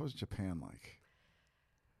was Japan like?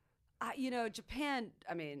 Japan.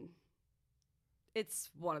 I mean,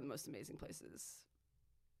 it's one of the most amazing places.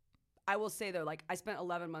 I will say though, like I spent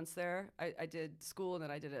 11 months there. I did school and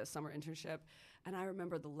then I did a summer internship. And I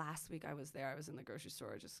remember the last week I was there, I was in the grocery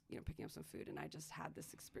store just, picking up some food. And I just had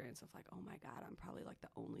this experience of like, oh my God, I'm probably like the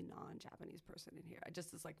only non-Japanese person in here. I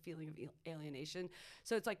just this like feeling of alienation.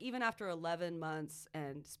 So it's like even after 11 months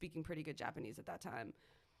and speaking pretty good Japanese at that time,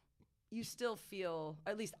 you still feel,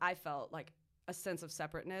 at least I felt like a sense of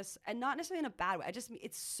separateness, and not necessarily in a bad way.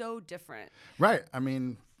 It's so different. Right. I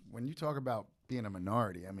mean, when you talk about being a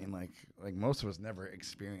minority, I mean, like most of us never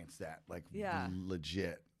experienced that, like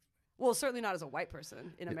legit. Well, certainly not as a white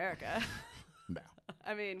person in America. No.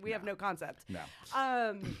 I mean, we have no concept. No.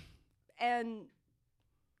 And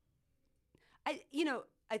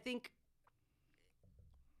I think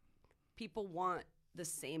people want the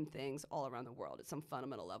same things all around the world at some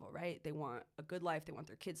fundamental level, right? They want a good life. They want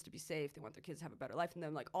their kids to be safe. They want their kids to have a better life than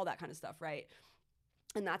them, like all that kind of stuff, right?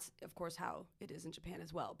 And that's, of course, how it is in Japan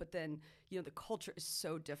as well. But then, the culture is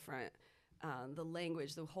so different. The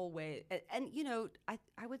language, the whole way. And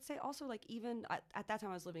I would say also, like, even at that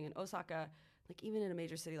time I was living in Osaka, like even in a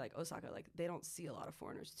major city like Osaka, like they don't see a lot of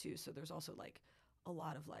foreigners too. So there's also like a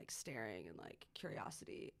lot of like staring and like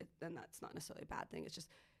curiosity. And that's not necessarily a bad thing. It's just,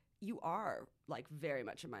 you are like very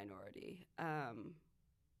much a minority. And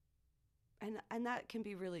that can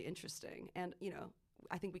be really interesting. And,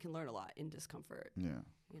 I think we can learn a lot in discomfort. Yeah.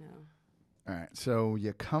 All right. So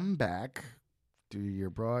you come back, do your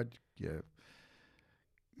broad, you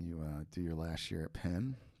do your last year at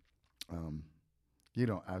Penn. Did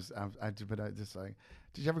you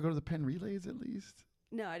ever go to the Penn Relays at least?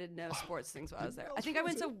 No, I didn't know sports things while I was there. I think I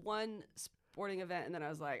went to one sporting event and then I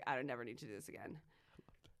was like, I never need to do this again.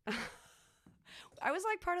 I was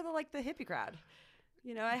like part of the hippie crowd.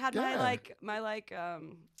 I had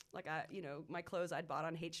my clothes I'd bought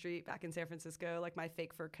on Haight Street back in San Francisco, like my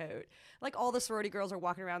fake fur coat. Like all the sorority girls are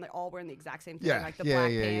walking around, they all wearing the exact same thing, like the black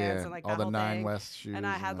pants and like all that the whole Nine thing. West shoes. And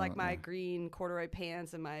I had like my green corduroy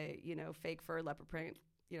pants and my, fake fur leopard print,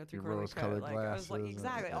 three-quarter coat. Like I was like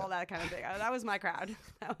exactly all that kind of thing. That was my crowd.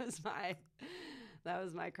 That was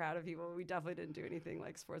my crowd of people. We definitely didn't do anything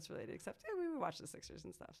like sports related, except we would watch the Sixers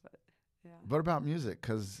and stuff. But yeah. What about music?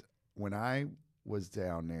 Because when I was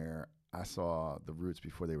down there, I saw the Roots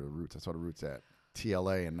before they were the Roots. I saw the Roots at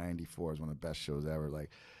TLA in '94. It was one of the best shows ever. Like,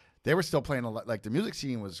 they were still playing a lot. Like, the music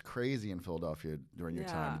scene was crazy in Philadelphia during your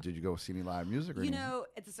time. Did you go see any live music? Or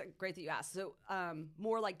it's great that you asked. So,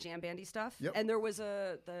 more like jam bandy stuff. Yep. And there was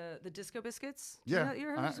the Disco Biscuits. Yeah. You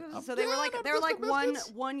heard of Disco Biscuits? So they were like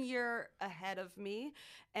one year ahead of me,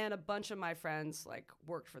 and a bunch of my friends like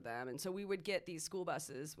worked for them, and so we would get these school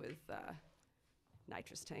buses with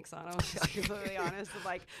nitrous tanks on them, to be completely honest, and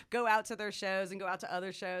like go out to their shows and go out to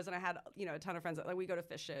other shows. And I had, a ton of friends that like we go to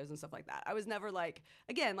Fish shows and stuff like that. I was never like,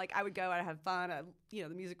 again, like I would go, I'd have fun. The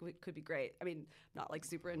music could be great. I mean, not like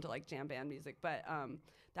super into like jam band music, but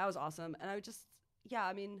that was awesome. And I would just,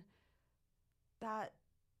 definitely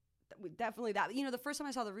that, the first time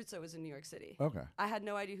I saw the Roots though was in New York City. Okay. I had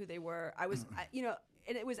no idea who they were. I was, and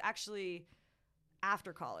it was actually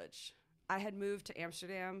after college. I had moved to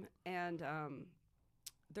Amsterdam, and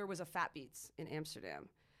there was a Fat Beats in Amsterdam,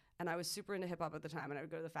 and I was super into hip hop at the time, and I would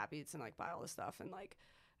go to the Fat Beats and like buy all this stuff, and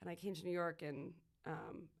I came to New York, and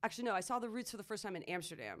actually no, I saw the Roots for the first time in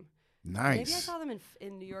Amsterdam. Nice. Maybe I saw them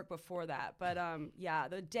in New York before that, but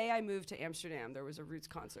the day I moved to Amsterdam, there was a Roots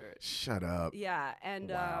concert. Shut up. Yeah,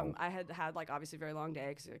 and wow. I had like obviously a very long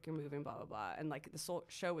day because you're moving, blah blah blah, and like the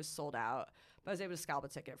show was sold out, but I was able to scalp a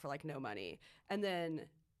ticket for like no money, and then.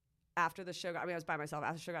 After the show, I was by myself.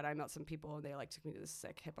 After the show, I met some people, and they like took me to this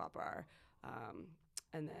sick hip hop bar,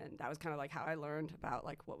 and then that was kind of like how I learned about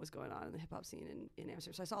like what was going on in the hip hop scene in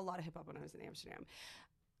Amsterdam. So I saw a lot of hip hop when I was in Amsterdam.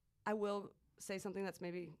 I will say something that's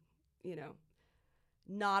maybe,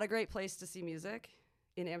 not a great place to see music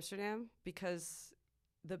in Amsterdam, because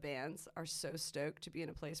the bands are so stoked to be in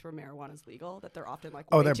a place where marijuana is legal that they're often like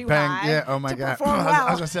way too high. Yeah. Oh my God. Well.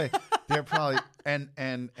 I was gonna say they're probably and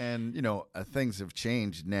things have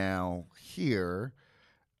changed now here.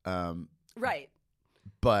 Right.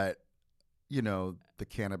 But the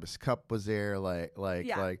Cannabis Cup was there. Now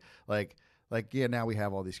we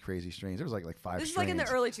have all these crazy strains. There was like 5 strains. This is like in the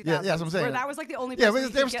early 2000s. Yeah, that's what I'm saying. Where that was like the only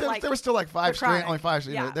place there were still like 5 strains, only 5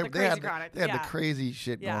 strains. Yeah, They had chronic. the crazy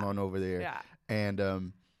shit going on over there. Yeah. And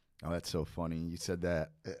that's so funny. You said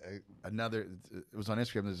that. It was on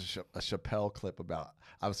Instagram. There's a Chappelle clip about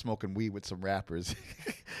I was smoking weed with some rappers.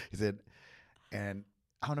 He said, and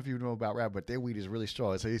I don't know if you know about rap, but their weed is really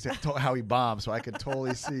strong. So he said how he bombed. So I could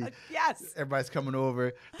totally see. Yes. Everybody's coming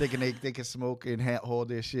over thinking they can smoke and hold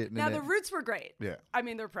their shit. And now the Roots were great. Yeah. I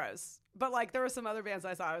mean, they're pros. But like there were some other bands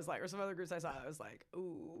I saw, or some other groups I saw, I was like,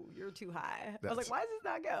 ooh, you're too high. I was like, why does this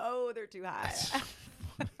not go? Oh, they're too high.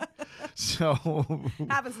 So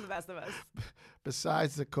happens to the best of us.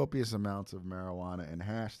 Besides the copious amounts of marijuana and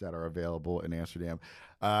hash that are available in Amsterdam,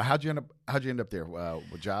 how'd you end up there?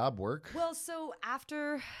 Job, work? Well, so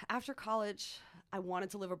after college, I wanted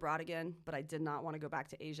to live abroad again, but I did not want to go back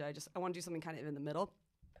to Asia. I want to do something kind of in the middle.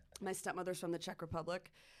 My stepmother's from the Czech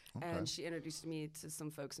Republic, Okay. and she introduced me to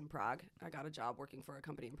some folks in Prague. I got a job working for a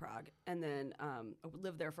company in Prague, and then I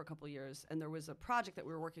lived there for a couple of years. And there was a project that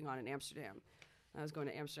we were working on in Amsterdam. I was going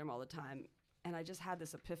to Amsterdam all the time, and I just had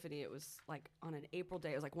this epiphany. It was like on an April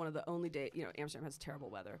day. It was like one of the only days. You know, Amsterdam has terrible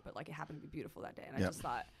weather, but like it happened to be beautiful that day. And I just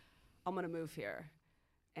thought, I'm gonna move here.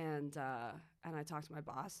 And I talked to my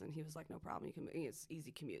boss, and he was like, "No problem. You can move. It's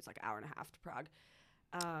easy commute. It's like an hour and a half to Prague."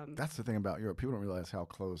 That's the thing about Europe. People don't realize how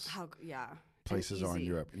close places are in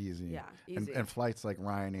Europe. Easy. Yeah, easy. And flights like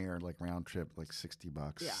Ryanair, like round trip, like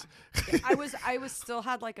 $60. Yeah. I was still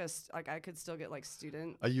had like I could still get like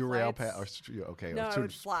student. A Eurail pass? Okay. No, I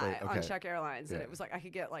would fly okay. on Czech Airlines, and it was like I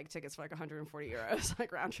could get like tickets for like 140 euros,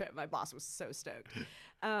 like round trip. My boss was so stoked.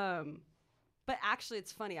 But actually,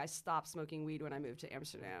 it's funny. I stopped smoking weed when I moved to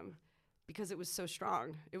Amsterdam because it was so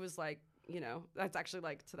strong. It was like, that's actually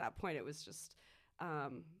like to that point. It was just.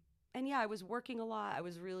 And yeah, I was working a lot. I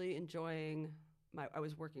was really enjoying I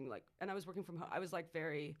was working from home. I was like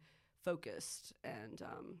very focused and,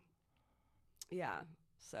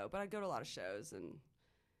 but I'd go to a lot of shows and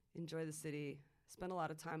enjoy the city, spend a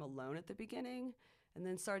lot of time alone at the beginning and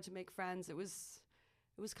then started to make friends. It was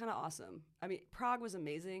kind of awesome. I mean, Prague was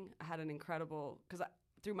amazing. I had an incredible, cause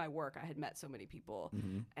through my work, I had met so many people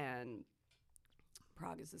and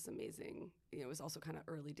Prague is this amazing, it was also kind of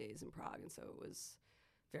early days in Prague. And so it was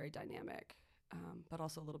very dynamic, but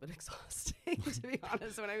also a little bit exhausting, to be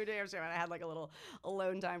honest. When I moved to Amsterdam, I had like a little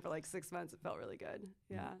alone time for like 6 months. It felt really good.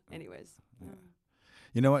 Yeah. Anyways. Yeah.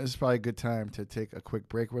 You know what? This is probably a good time to take a quick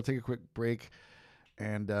break. We'll take a quick break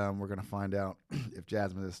and we're going to find out if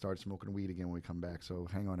Jasmine has started smoking weed again when we come back. So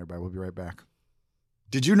hang on, everybody. We'll be right back.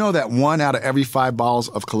 Did you know that 1 out of every 5 bottles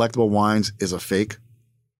of collectible wines is a fake?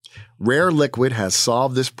 Rare Liquid has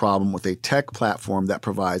solved this problem with a tech platform that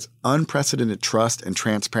provides unprecedented trust and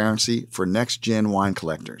transparency for next-gen wine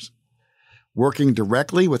collectors. Working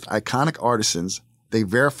directly with iconic artisans, they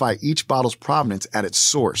verify each bottle's provenance at its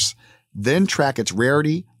source, then track its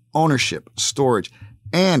rarity, ownership, storage,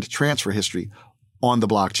 and transfer history on the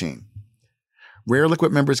blockchain. Rare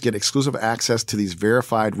Liquid members get exclusive access to these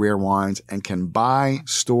verified rare wines and can buy,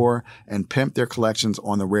 store, and pimp their collections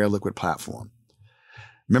on the Rare Liquid platform.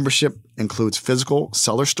 Membership includes physical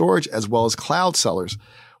cellar storage as well as cloud cellars,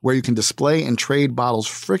 where you can display and trade bottles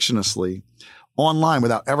frictionlessly online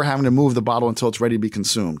without ever having to move the bottle until it's ready to be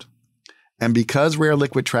consumed. And because Rare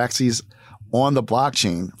Liquid tracks these on the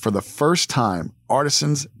blockchain, for the first time,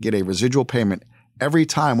 artisans get a residual payment every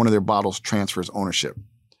time one of their bottles transfers ownership.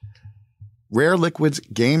 Rare Liquid's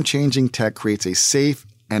game-changing tech creates a safe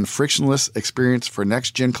and frictionless experience for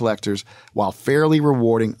next-gen collectors while fairly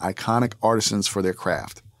rewarding iconic artisans for their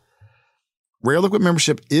craft. Rare Liquid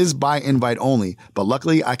membership is by invite only, but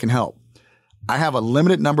luckily I can help. I have a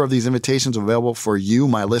limited number of these invitations available for you,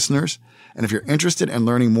 my listeners, and if you're interested in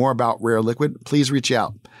learning more about Rare Liquid, please reach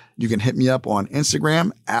out. You can hit me up on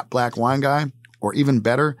Instagram @BlackWineGuy, or even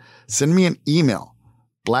better, send me an email,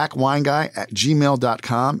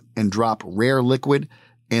 blackwineguy@gmail.com, and drop Rare Liquid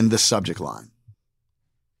in the subject line.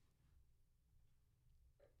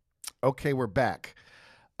 Okay, we're back.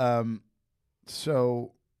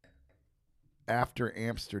 So after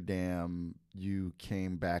Amsterdam, you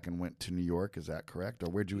came back and went to New York. Is that correct? Or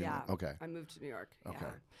where'd you? Yeah. Okay. I moved to New York. Okay.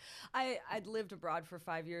 Yeah. I'd lived abroad for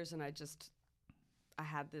 5 years, and I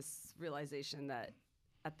had this realization that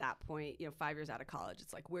at that point, 5 years out of college,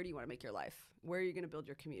 it's like, where do you want to make your life? Where are you going to build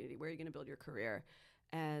your community? Where are you going to build your career?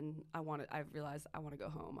 And I realized I want to go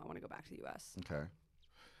home. I want to go back to the U.S. Okay.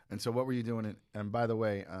 And so what were you doing? And by the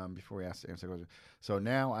way, before we answer the question, so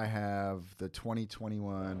now I have the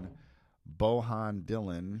 2021 Bohan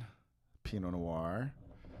Dylan Pinot Noir.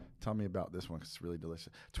 Tell me about this one because it's really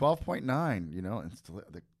delicious. 12.9,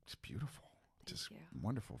 it's beautiful. Just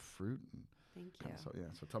wonderful fruit. Thank you.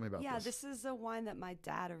 So tell me about this. Yeah, this is a wine that my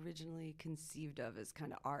dad originally conceived of as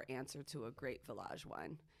kind of our answer to a great village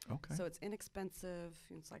wine. Okay. So it's inexpensive.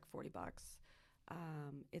 It's like $40.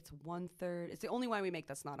 It's 1/3. It's the only wine we make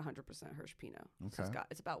that's not 100% Hirsch Pinot. Okay. So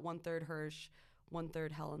it's about 1/3 Hirsch,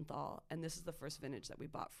 1/3 Hellenthal, and this is the first vintage that we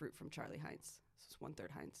bought fruit from Charlie Heinz. So it's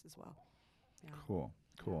 1/3 Heinz as well. Yeah. Cool.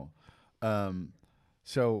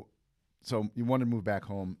 So you wanted to move back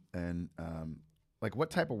home, and what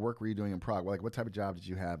type of work were you doing in Prague? Like, what type of job did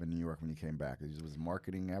you have in New York when you came back? Was it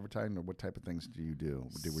marketing, advertising, or what type of things were you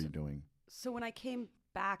doing? So when I came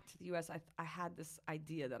back to the U.S., I had this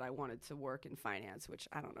idea that I wanted to work in finance, which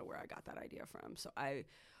I don't know where I got that idea from. So I,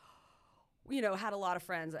 had a lot of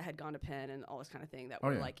friends that had gone to Penn and all this kind of thing that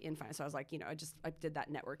were like in finance. So I was like, I did that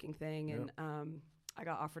networking thing, and I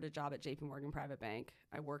got offered a job at JP Morgan Private Bank.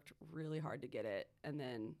 I worked really hard to get it. And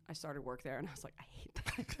then I started work there and I was like, I hate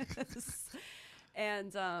this.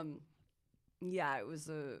 And, yeah, it was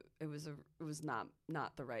not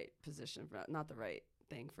the right position, not the right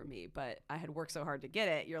thing for me, but I had worked so hard to get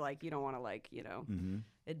it. You're like, you don't want to like,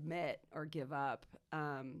 admit or give up.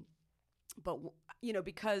 But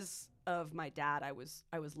because of my dad, I was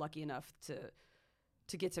lucky enough to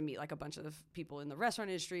get to meet like a bunch of people in the restaurant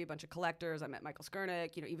industry, a bunch of collectors. I met Michael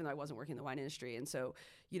Skurnick, even though I wasn't working in the wine industry. And so,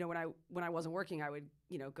 when I wasn't working, I would,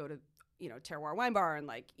 go to, Terroir Wine Bar and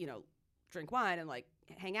like, drink wine and like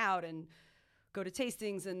hang out and go to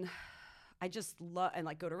tastings, and I just and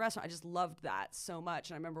like go to restaurants. I just loved that so much.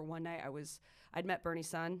 And I remember one night I'd met Bernie's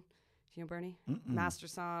son. Do you know Bernie? Master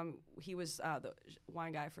Somm. He was the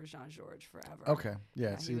wine guy for Jean Georges forever. Okay,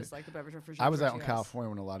 yeah. He was like the beverage for Jean I was Georges out in California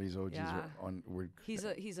when a lot of these OGs were. He's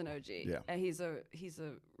an OG. Yeah, and he's a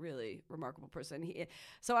really remarkable person.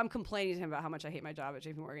 So I'm complaining to him about how much I hate my job at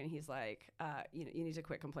JP Morgan. He's like, you need to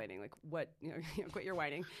quit complaining. Like, what, quit your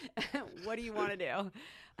whining. What do you want to do?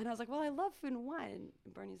 And I was like, well, I love food and wine.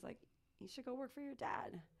 And Bernie's like, you should go work for your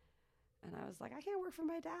dad. And I was like, I can't work for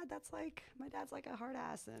my dad. That's like, my dad's like a hard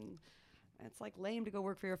ass, and it's like lame to go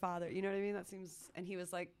work for your father. You know what I mean? That seems, and he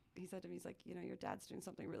was like, he said to me, he's like, your dad's doing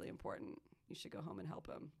something really important. You should go home and help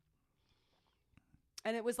him.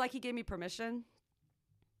 And it was like he gave me permission.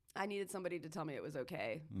 I needed somebody to tell me it was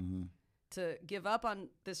okay to give up on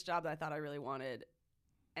this job that I thought I really wanted,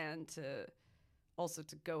 and to also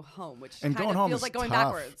to go home, which and kind going of home feels is like going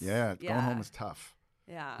tough. backwards. Yeah, going home is tough.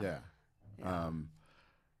 Yeah.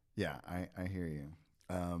 Yeah. I hear you.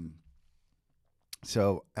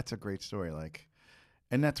 So that's a great story. Like,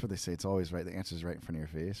 and that's what they say. It's always right. The answer's right in front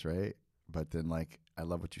of your face, right? But then, like, I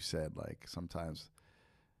love what you said. Like, sometimes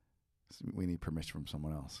we need permission from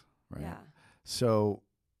someone else, right? Yeah. So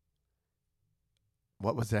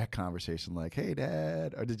what was that conversation like? Hey,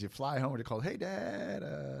 Dad. Or did you fly home and call, hey, Dad?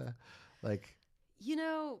 Like. He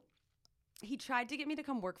tried to get me to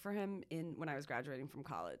come work for him when I was graduating from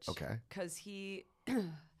college. Okay. Because he...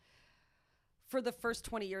 for the first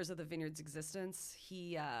 20 years of the vineyard's existence,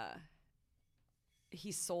 he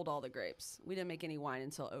sold all the grapes. We didn't make any wine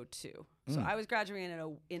until 2002. So I was graduating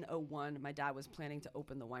in 2001. My dad was planning to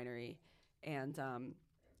open the winery, and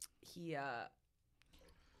he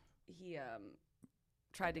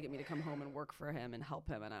tried to get me to come home and work for him and help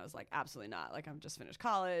him, and I was like, absolutely not. Like, I'm just finished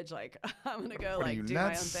college. Like, I'm gonna go like do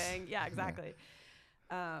my own thing. Yeah, exactly.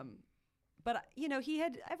 Yeah. But, he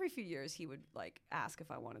had, every few years, he would, like, ask if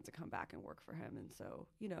I wanted to come back and work for him. And so,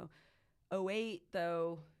 2008,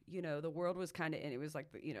 though, the world was kind of in, it was like,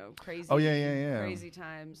 crazy. Oh, yeah. Crazy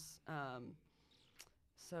times.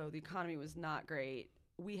 So the economy was not great.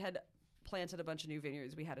 We had planted a bunch of new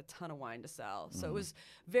vineyards. We had a ton of wine to sell. So it was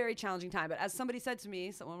very challenging time. But as somebody said to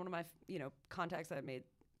me, one of my, contacts that I made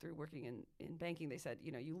through working in banking, they said,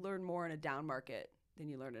 you learn more in a down market than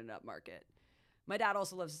you learn in an up market. My dad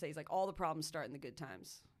also loves to say, he's like, all the problems start in the good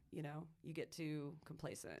times. You get too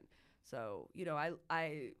complacent. So,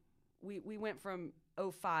 we went from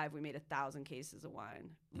 2005, we made 1,000 cases of wine,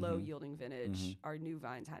 low yielding vintage. Our new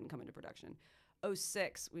vines hadn't come into production.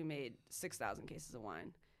 2006, we made 6,000 cases of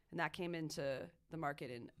wine. And that came into the market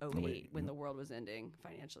in 2008 when the world was ending.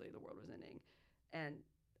 Financially, the world was ending. And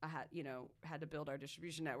I had to build our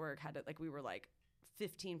distribution network, we were like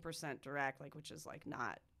 15% direct, which is like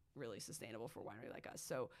not really sustainable for a winery like us.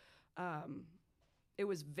 So it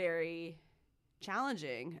was very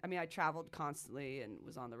challenging. I mean, I traveled constantly and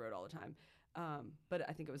was on the road all the time. But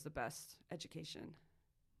I think it was the best education,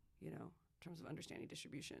 in terms of understanding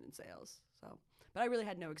distribution and sales. So, but I really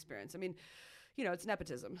had no experience. I mean, it's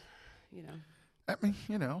nepotism, I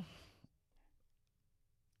mean,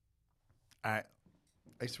 I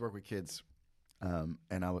used to work with kids, and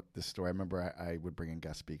this story, I remember I would bring in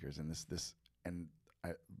guest speakers, and this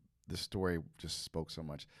story just spoke so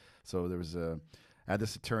much. So there was I had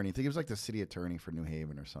this attorney, I think it was like the city attorney for New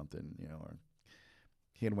Haven or something, or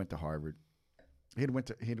he had went to Harvard. He went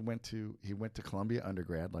to Columbia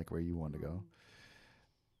undergrad, like where you wanted to go.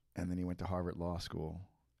 And then he went to Harvard Law School.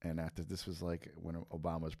 And after this was like when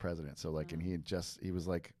Obama was president. So like, and he was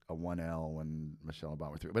like a 1L when Michelle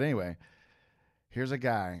Obama threw. But anyway, here's a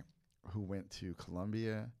guy who went to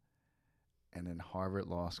Columbia and then Harvard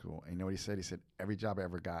Law School. And you know what he said? He said, every job I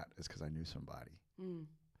ever got is because I knew somebody.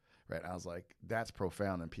 Right? I was like, that's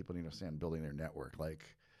profound, and people need to understand building their network. Like,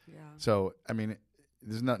 so, I mean,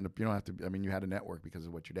 there's nothing, you don't have to, I mean, you had a network because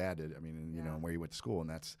of what your dad did. I mean, and, and where you went to school. And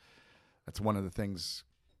that's one of the things,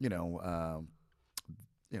 the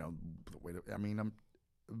way to, I mean,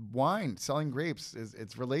 wine, selling grapes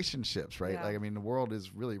it's relationships, right? Yeah. Like, I mean, the world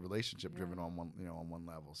is really relationship driven on one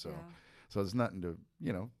level. So, so it's nothing to,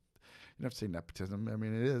 you don't have to say nepotism. I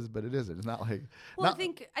mean, it is, but it isn't. It's not like, well, I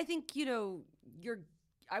think,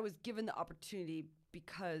 I was given the opportunity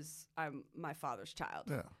because I'm my father's child.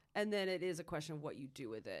 yeah, And then it is a question of what you do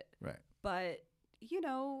with it. right. But,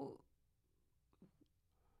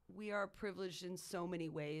 we are privileged in so many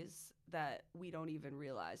ways that we don't even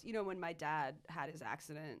realize. When my dad had his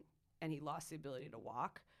accident and he lost the ability to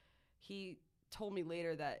walk, he told me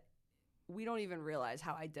later that we don't even realize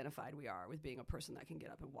how identified we are with being a person that can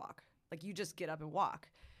get up and walk. Like, you just get up and walk.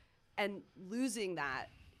 And losing that,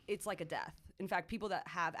 it's like a death. In fact, people that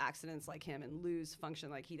have accidents like him and lose function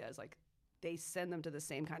like he does, like, they send them to the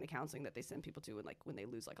same kind of counseling that they send people to when they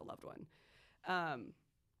lose like a loved one.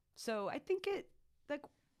 So I think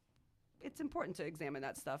it's important to examine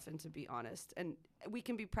that stuff and to be honest. And we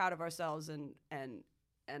can be proud of ourselves and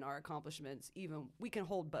our accomplishments. Even we can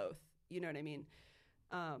hold both. You know what I mean?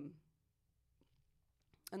 And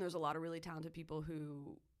there's a lot of really talented people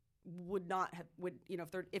who would not have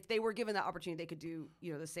if they were given that opportunity, they could do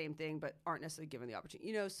the same thing, but aren't necessarily given the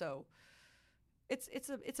opportunity. So it's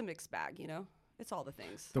a mixed bag. It's all the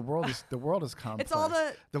things. The world is complex. It's all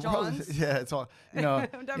the world is, yeah. It's all you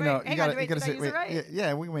gotta say. Right?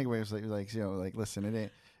 Yeah, we can make waves like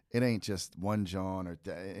listen. It ain't just one John or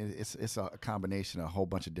it's a combination of a whole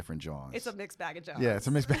bunch of different Johns. It's a mixed bag of Johns. Yeah, it's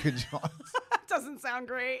a mixed bag of Johns. Doesn't sound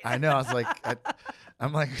great. I know. I was like,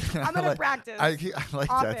 I'm gonna practice. I like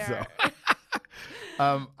that. Air.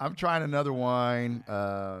 So, I'm trying another wine.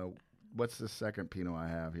 What's the second Pinot I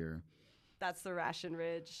have here? That's the Ration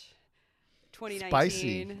Ridge. 2019.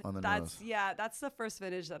 Spicy on the nose. Yeah, that's the first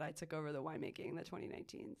vintage that I took over the winemaking, the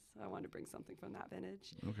 2019s. So I wanted to bring something from that vintage.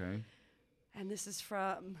 Okay. And this is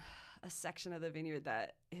from a section of the vineyard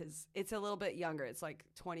that it's a little bit younger. It's like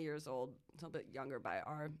 20 years old, a little bit younger by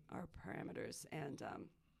our parameters. And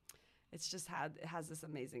it's just it has this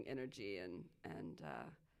amazing energy and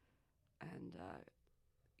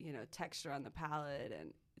texture on the palate.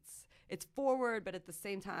 And it's forward, but at the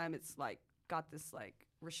same time, it's like got this like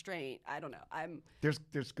restraint. I don't know.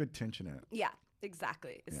 There's good tension in it. Yeah,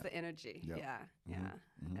 exactly. It's the energy. Yep.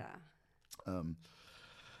 Yeah.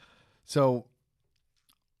 So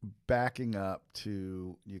backing up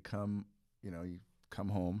to you come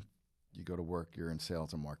home, you go to work, you're in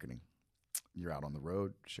sales and marketing. You're out on the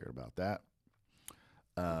road, shared about that.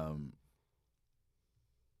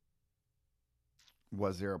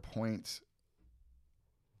 Was there a point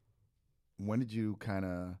when did you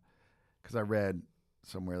because I read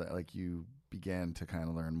somewhere that like you began to kind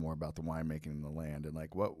of learn more about the winemaking in the land, and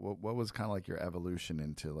like what was kind of like your evolution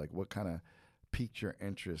into like what kind of piqued your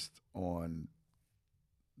interest on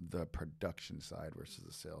the production side versus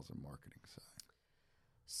the sales and marketing side?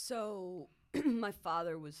 So my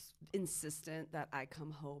father was insistent that I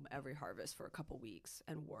come home every harvest for a couple weeks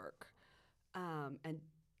and work. And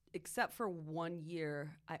except for 1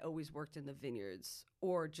 year, I always worked in the vineyards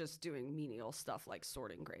or just doing menial stuff like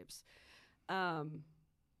sorting grapes.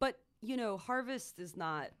 But, harvest is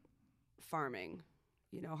not farming.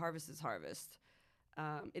 Harvest is harvest.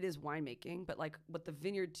 It is winemaking, but like what the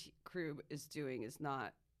vineyard crew is doing is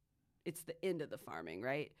not, it's the end of the farming,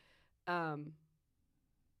 right?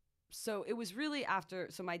 So it was really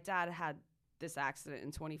so my dad had this accident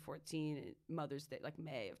in 2014, Mother's Day, like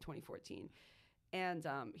May of 2014. And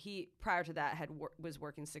he, prior to that, was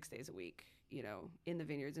working 6 days a week, in the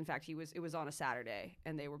vineyards. In fact, it was on a Saturday,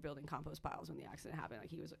 and they were building compost piles when the accident happened. Like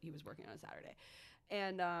he was working on a Saturday,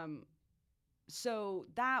 and so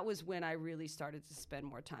that was when I really started to spend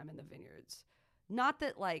more time in the vineyards. Not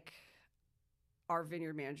that like our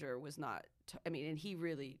vineyard manager was not. And he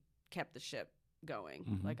really kept the ship going.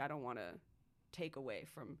 Mm-hmm. Like I don't want to take away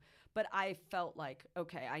from. But I felt like,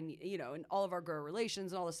 okay, I need, and all of our grower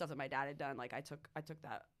relations and all the stuff that my dad had done, like I took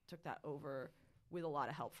that over with a lot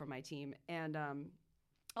of help from my team. And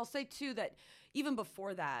I'll say too that even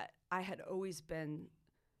before that, I had always been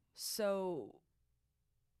so,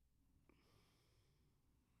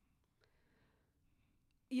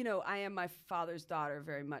 I am my father's daughter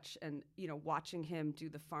very much, and watching him do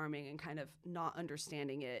the farming and kind of not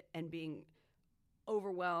understanding it and being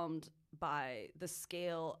overwhelmed by the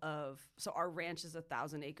scale of, so our ranch is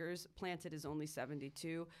 1,000 acres, planted is only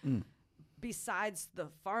 72. Besides the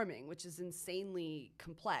farming, which is insanely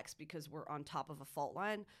complex because we're on top of a fault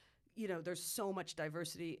line, there's so much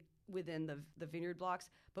diversity within the vineyard blocks.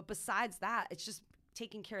 But besides that, it's just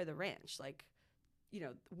taking care of the ranch. Like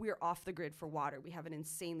we're off the grid for water. We have an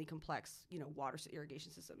insanely complex, water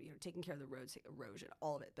irrigation system, taking care of the roads, erosion,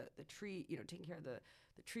 all of it, the tree, taking care of the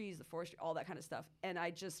trees, the forestry, all that kind of stuff. And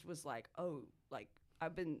I just was like, oh, like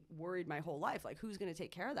I've been worried my whole life, like who's going to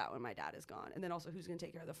take care of that when my dad is gone? And then also who's going to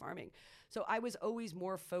take care of the farming? So I was always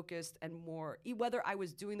more focused and more, whether I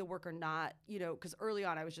was doing the work or not, because early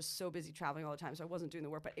on I was just so busy traveling all the time. So I wasn't doing the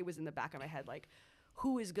work, but it was in the back of my head, like,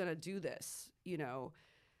 who is going to do this,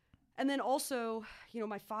 And then also,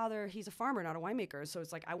 my father, he's a farmer, not a winemaker. So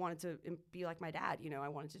it's like, I wanted to be like my dad, I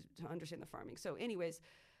wanted to understand the farming. So anyways,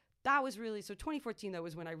 that was really, so 2014, that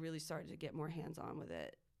was when I really started to get more hands-on with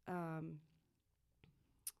it.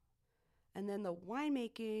 And then the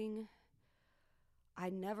winemaking, I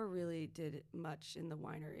never really did much in the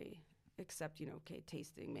winery except,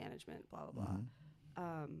 tasting, management, blah, blah, blah.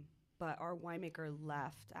 But our winemaker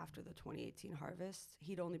left after the 2018 harvest.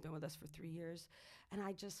 He'd only been with us for 3 years. And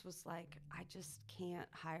I just was like, I just can't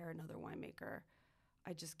hire another winemaker.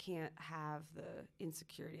 I just can't have the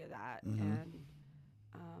insecurity of that. And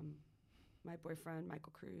my boyfriend,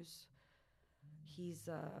 Michael Cruz, he's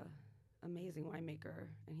amazing winemaker,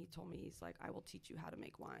 and he told me, he's like, I will teach you how to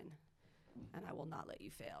make wine, and I will not let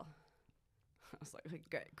you fail. I was like,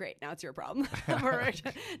 great, now it's your problem.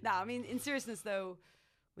 No, I mean, in seriousness though,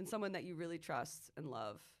 when someone that you really trust and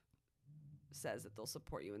love says that they'll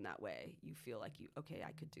support you in that way, you feel like okay,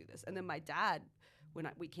 I could do this. And then my dad, when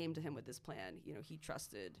we came to him with this plan, he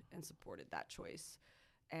trusted and supported that choice,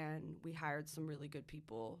 and we hired some really good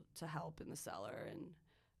people to help in the cellar. And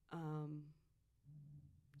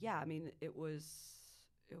yeah, I mean,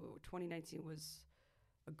 2019 was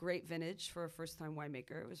a great vintage for a first-time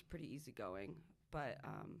winemaker. It was pretty easygoing, but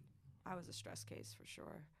I was a stress case for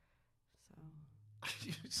sure. So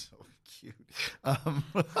you're so cute.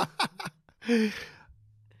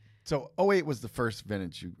 So 08 was the first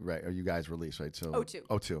vintage you guys released, right? So 02.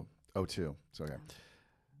 02. So okay.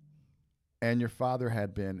 And your father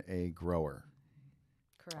had been a grower,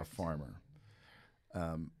 correct, a farmer.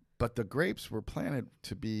 But the grapes were planted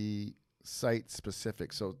to be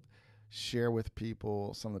site-specific. So share with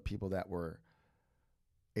people, some of the people that were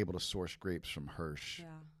able to source grapes from Hirsch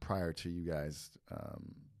prior to you guys.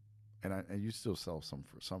 And you still sell some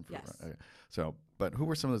fruit. Yes. Right? So, but who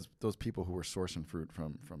were some of those people who were sourcing fruit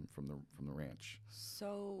from the ranch?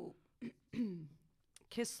 So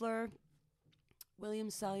Kistler, William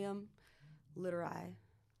Sellium, Litterai,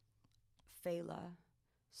 Fela,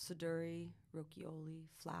 Siduri, Rocchioli,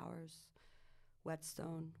 Flowers,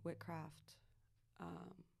 Whetstone, Whitcraft,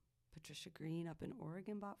 Patricia Green up in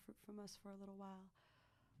Oregon bought fruit from us for a little while.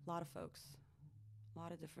 A lot of folks, a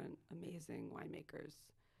lot of different amazing winemakers.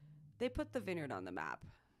 They put the vineyard on the map,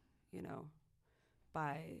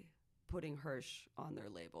 by putting Hirsch on their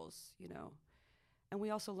labels, And we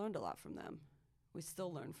also learned a lot from them. We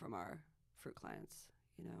still learn from our fruit clients,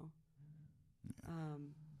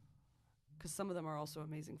 because some of them are also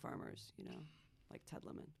amazing farmers, like Ted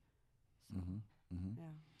Lemon. So,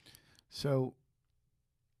 yeah. So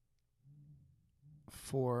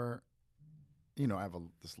for, I have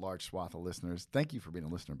this large swath of listeners. Thank you for being a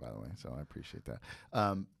listener, by the way. So I appreciate that.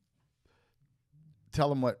 Tell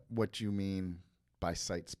them what you mean by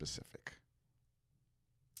site specific.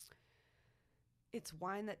 It's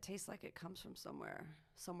wine that tastes like it comes from somewhere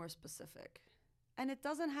specific. And it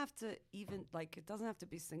doesn't have to it doesn't have to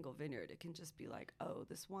be single vineyard. It can just be like, oh,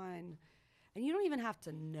 this wine. And you don't even have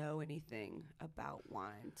to know anything about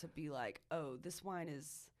wine to be like, oh, this wine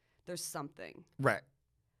there's something. Right.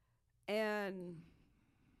 And,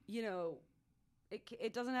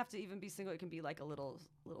 it doesn't have to even be single. It can be like a little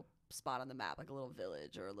spot on the map, like a little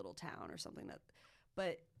village or a little town or something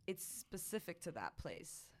but it's specific to that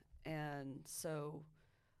place. And so,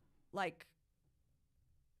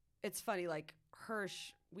 it's funny,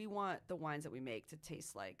 Hirsch, we want the wines that we make to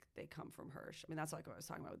taste like they come from Hirsch. I mean, that's like what I was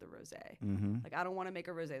talking about with the rosé. I don't want to make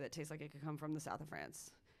a rosé that tastes like it could come from the south of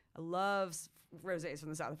France. I love rosés from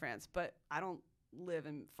the south of France, but I don't live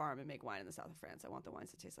and farm and make wine in the south of France. I want the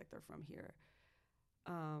wines to taste like they're from here.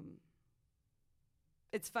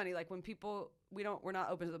 It's funny, when people, we're not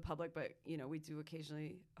open to the public, but we do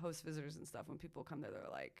occasionally host visitors and stuff. When people come there, they're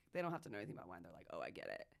like, they don't have to know anything about wine. They're like, oh, I get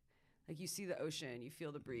it. You see the ocean, you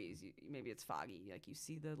feel the breeze. Maybe it's foggy. You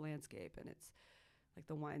see the landscape, and it's like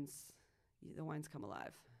the wines come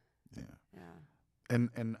alive. Yeah. Yeah.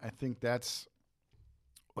 And I think that's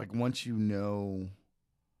once once you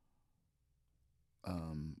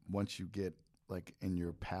get in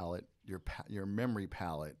your palate, your memory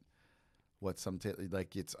palate, it's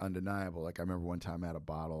undeniable. I remember one time I had a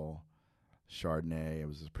bottle Chardonnay. It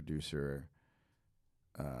was this producer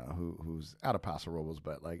who's out of Paso Robles,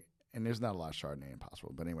 but and there's not a lot of Chardonnay in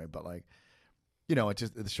Possible, but anyway, but like, you know, it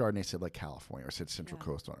just the Chardonnay said like California or said Central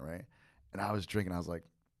Coast on it, right? And I was drinking, I was like,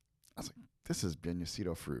 this is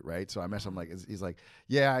Beniocito fruit, right? So I messaged him like, he's like,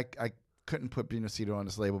 yeah, I couldn't put Beniocito on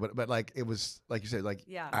this label, but like it was like you said, like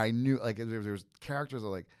I knew like there was characters that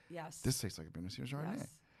like, this tastes like a Beniocito Chardonnay.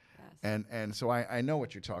 Yes. And so I know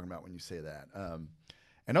what you're talking about when you say that.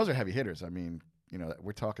 And those are heavy hitters. I mean, you know,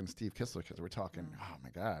 we're talking Steve Kistler because we're talking, oh my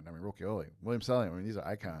God, I mean, Rocchioli, William Selling, I mean, these are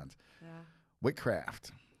icons. Yeah.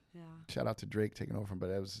 Whitcraft. Yeah. Shout out to Drake taking over from, but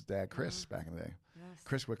it was his dad, Chris, back in the day. Yes.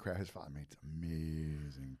 Chris Whitcraft, his father made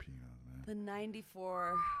amazing Pinot, man. The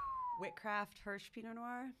 94 Whitcraft Hirsch Pinot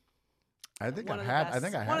Noir. I think one I of the had. best- I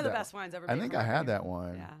think I had one of the that best wines ever. I made think from I our had vineyard. that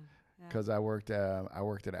one. Yeah. Because I worked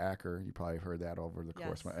at Acker. You probably heard that over the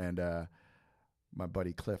course. Yes. And my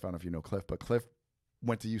buddy Cliff, I don't know if you know Cliff, but Cliff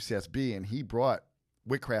went to UCSB and he brought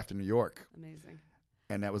Whitcraft to New York. Amazing.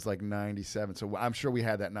 And that was like 97. So I'm sure we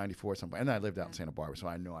had that 94 at some point. And I lived out in Santa Barbara, so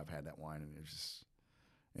I know I've had that wine. And it was just,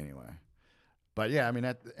 anyway. But yeah, I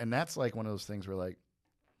mean, that's like one of those things where like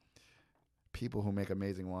people who make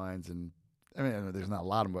amazing wines, and I mean, there's not a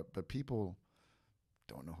lot of them, but people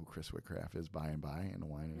don't know who Chris Whitcraft is by and by in the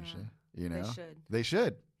wine industry. You know? They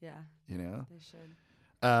should. Yeah. You know? They should.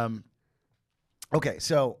 Okay,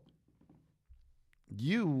 so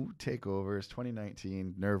you take over. It's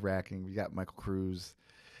 2019, nerve-wracking. You got Michael Cruz.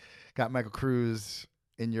 Got Michael Cruz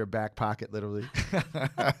in your back pocket, literally.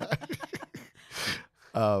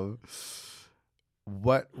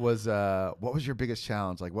 What was your biggest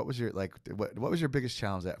challenge? Like, what was your biggest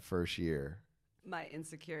challenge that first year? My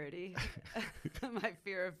insecurity, my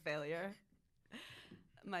fear of failure,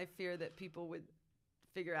 my fear that people would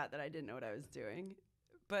figure out that I didn't know what I was doing.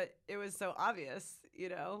 But it was so obvious, you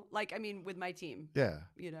know, like, I mean, with my team,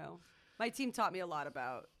 you know, my team taught me a lot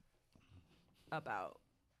about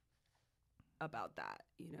that,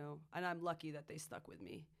 you know, and I'm lucky that they stuck with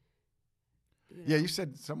me. You know? Yeah. You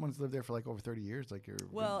said someone's lived there for like over 30 years. Like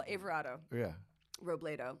Everardo. Yeah.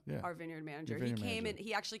 Robledo, our vineyard manager.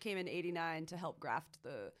 He actually came in 89 to help graft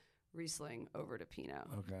the Riesling over to Pinot.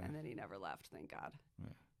 Okay. And then he never left, thank God.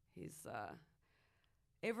 Yeah. He's,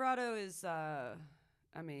 Everardo is, I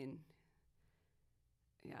mean,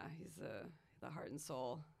 yeah, he's the heart and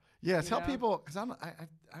soul. Yeah, tell people, because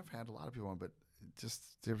I've had a lot of people on, but just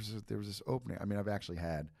there was this opening. I mean, I've actually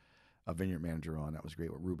had a vineyard manager on that was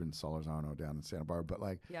great with Ruben Solorzano down in Santa Barbara. But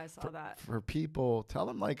like, yeah, I saw that. For people, tell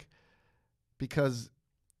them like, because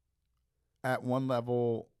at one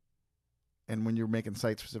level, and when you're making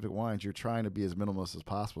site-specific wines, you're trying to be as minimalist as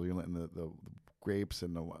possible. You're letting the grapes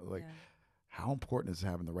and how important is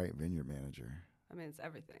having the right vineyard manager? I mean, it's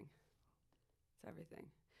everything. It's everything.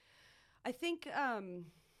 I think,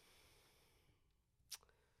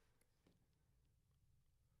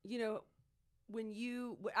 you know,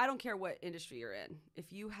 I don't care what industry you're in,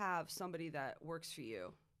 if you have somebody that works for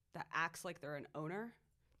you, that acts like they're an owner,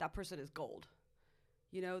 that person is gold,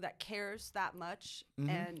 you know, that cares that much.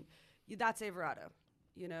 And that's Everardo,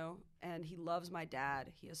 you know, and he loves my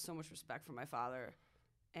dad. He has so much respect for my father.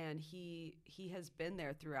 And he has been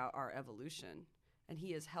there throughout our evolution, and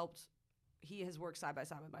he has worked side by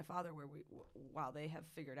side with my father while they have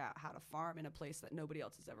figured out how to farm in a place that nobody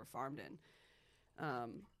else has ever farmed in.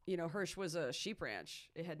 You know, Hirsch was a sheep ranch.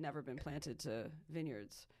 It had never been planted to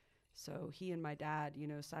vineyards. So he and my dad, you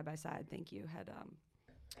know, side by side, had,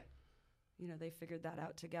 you know, they figured that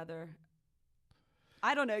out together.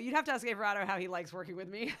 I don't know. You'd have to ask Everardo how he likes working with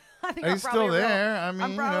me. I think He's still there.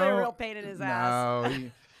 I'm probably a real pain in his ass. No,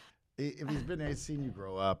 if he's been there, he's seen you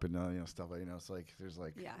grow up and you know, stuff like, you know, it's like there's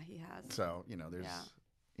like, yeah, he has. So you know, there's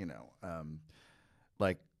you know,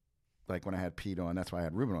 like when I had Pete on, that's why I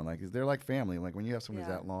had Ruben on. Like, they're like family. Like when you have somebody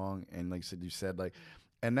that long, and like you said like,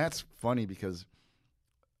 and that's funny because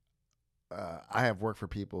I have worked for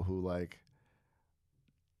people who like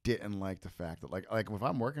didn't like the fact that like if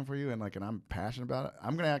I'm working for you and I'm passionate about it,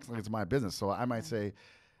 I'm gonna act like it's my business. So I might say,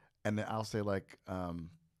 and then I'll say like,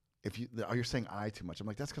 if you're saying I too much, I'm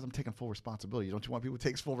like, that's because I'm taking full responsibility. Don't you want people who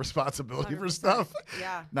takes full responsibility 100%. For stuff?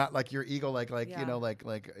 Yeah. Not like your ego, you know,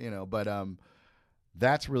 you know. But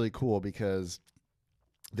that's really cool because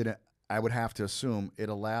then I would have to assume it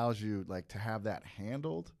allows you like to have that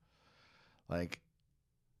handled, like.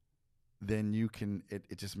 Then you can,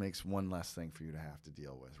 it just makes one less thing for you to have to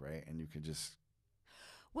deal with, right? And you can just.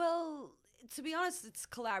 Well, to be honest, it's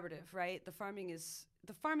collaborative, right? The farming is,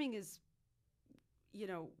 you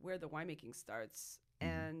know, where the winemaking starts.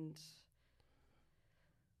 And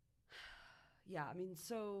yeah, I mean,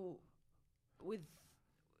 so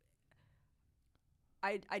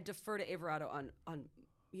I defer to Everardo on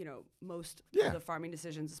most Yeah. of the farming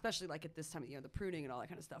decisions, especially like at this time of the year, the pruning and all that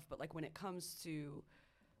kind of stuff. But like when it comes to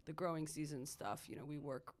the growing season stuff, we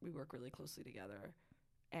work really closely together,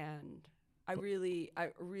 and I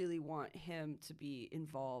really want him to be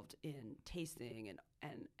involved in tasting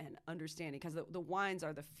and understanding, because the wines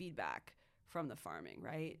are the feedback from the farming,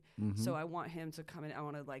 right? So I want him to come in. I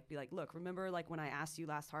want to be like, look, remember like when I asked you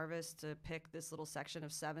last harvest to pick this little section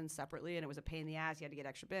of 7 separately, and it was a pain in the ass. You had to get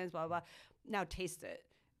extra bins, blah blah blah. Now taste it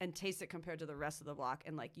compared to the rest of the block,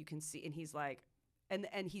 and like you can see. And he's like,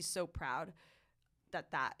 and he's so proud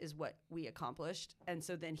that is what we accomplished, and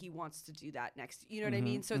so then he wants to do that next. You know what I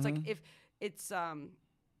mean? So it's like if it's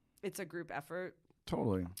a group effort.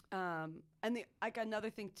 Totally. And the like another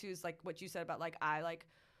thing too is like what you said about like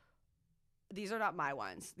these are not my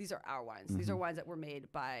wines. These are our wines. These are wines that were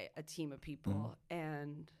made by a team of people,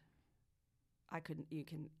 and you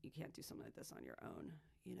can't do something like this on your own,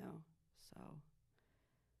 So,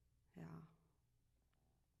 yeah.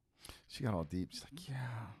 She got all deep. She's like,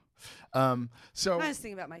 yeah. So I was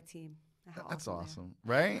thinking about my team. That's awesome,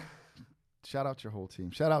 right? Shout out your whole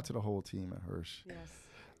team. Shout out to the whole team at Hirsch. Yes.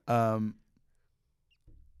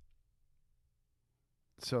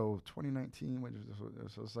 So 2019,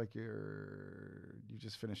 so it's like you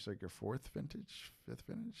just finished like your fifth vintage.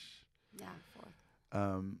 Yeah,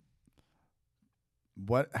 4th.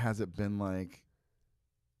 What has it been like?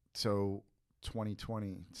 So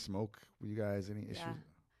 2020 smoke. Were you guys any issues?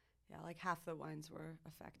 Yeah, like half the wines were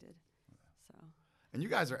affected. So. And you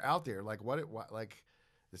guys are out there. Like like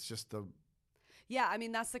it's just the. Yeah, I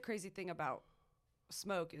mean that's the crazy thing about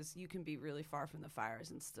smoke is you can be really far from the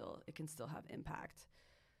fires and it can still have impact.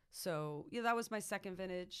 So yeah, that was my second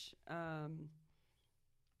vintage.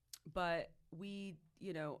 But we,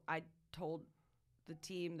 I told the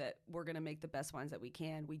team that we're gonna make the best wines that we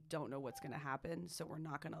can. We don't know what's gonna happen, so we're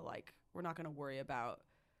not gonna worry about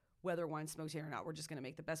whether wine smokes here or not. We're just gonna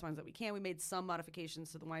make the best wines that we can. We made some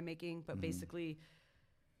modifications to the winemaking, but basically,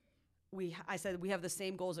 I said we have the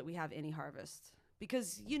same goals that we have any harvest,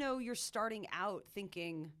 because you're starting out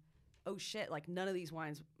thinking, oh shit, like none of these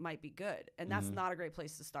wines might be good. And that's not a great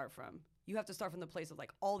place to start from. You have to start from the place of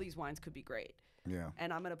like, all these wines could be great. Yeah.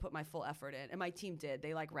 And I'm going to put my full effort in. And my team did.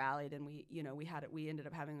 They like rallied, and we ended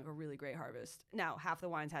up having like a really great harvest. Now, half the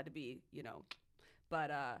wines had to be, but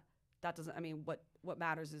that doesn't, I mean, what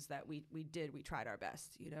matters is that we tried our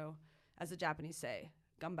best, as the Japanese say,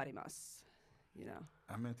 gambarimasu.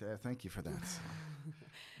 I meant to thank you for that.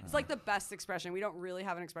 It's like the best expression. We don't really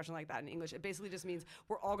have an expression like that in English. It basically just means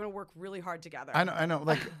we're all going to work really hard together. I know.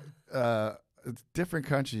 Like, different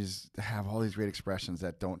countries have all these great expressions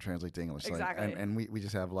that don't translate to English. Exactly. Like, and we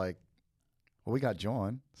just have like, well, we got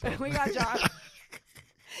John. So. We got John.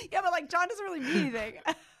 Yeah, but like John doesn't really mean anything.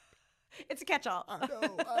 It's a catch-all. I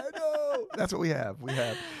know. That's what we have.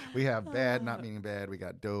 We have bad not meaning bad. We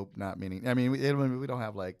got dope not meaning. I mean, we don't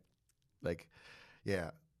have like,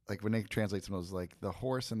 yeah. Like when they translate some of those, like the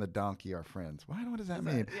horse and the donkey are friends. What does that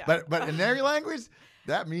mean? Yeah. But in their language,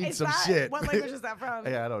 that means some shit. What language is that from?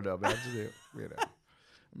 Yeah, I don't know, but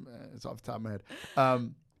it's off the top of my head.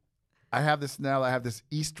 I have this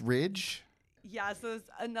East Ridge. Yeah, so it's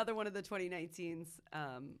another one of the 2019s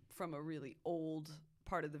from a really old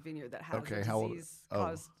part of the vineyard that has a disease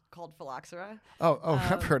called phylloxera.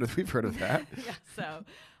 We've heard of that. Yeah, so.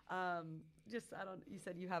 You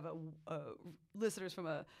said you have listeners from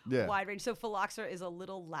a wide range. So phylloxera is a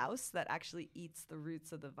little louse that actually eats the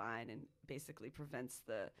roots of the vine and basically prevents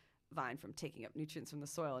the vine from taking up nutrients from the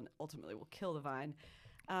soil and ultimately will kill the vine.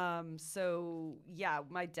 So yeah,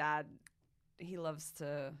 my dad, he loves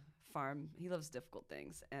to farm. He loves difficult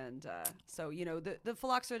things. And so, the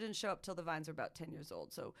phylloxera didn't show up till the vines were about 10 years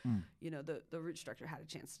old. So, the root structure had a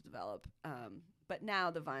chance to develop. But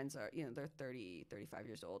now the vines are, they're 30, 35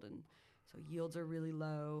 years old. And so yields are really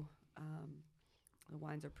low. The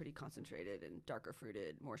wines are pretty concentrated and darker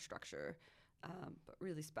fruited, more structure, but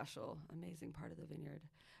really special, amazing part of the vineyard.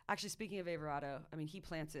 Actually, speaking of Everardo, I mean, he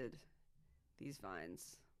planted these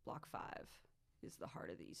vines. Block 5 is the heart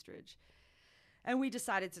of the East Ridge. And we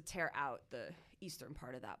decided to tear out the eastern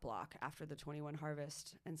part of that block after the 21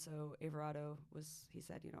 harvest. And so Everardo he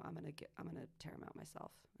said, I'm going to tear them out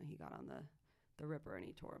myself. And he got on the ripper and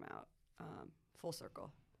he tore them out, full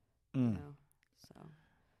circle. So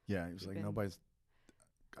yeah, he was like,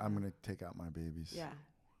 I'm gonna take out my babies. Yeah,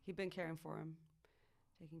 he'd been caring for him,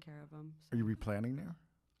 taking care of them. So. Are you replanting there?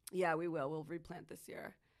 Yeah, we will. We'll replant this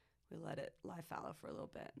year. We let it lie fallow for a little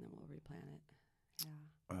bit, and then we'll replant it.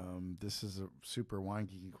 Yeah. This is a super wine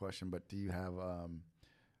geeky question, but do you have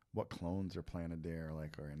what clones are planted there,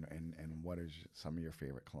 like, and what is some of your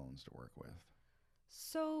favorite clones to work with?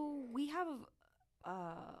 So we have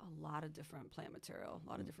A lot of different plant material, a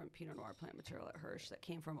lot of different Pinot Noir plant material at Hirsch that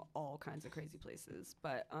came from all kinds of crazy places.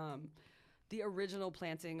 But the original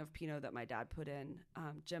planting of Pinot that my dad put in,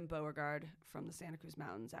 Jim Beauregard from the Santa Cruz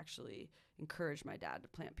Mountains actually encouraged my dad to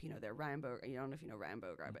plant Pinot there. Ryan Beauregard, I don't know if you know Ryan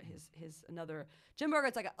Beauregard, but his another, Jim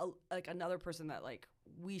Beauregard's like another person that like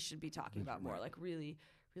we should be talking about more, like really,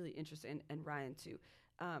 really interesting, and Ryan too.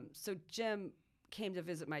 So Jim came to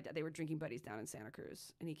visit my dad. They were drinking buddies down in Santa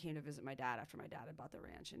Cruz, and he came to visit my dad after my dad had bought the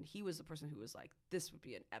ranch. And he was the person who was like, this would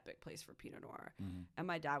be an epic place for Pinot Noir. And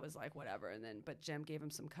my dad was like, whatever. But Jim gave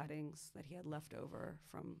him some cuttings that he had left over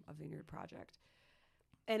from a vineyard project.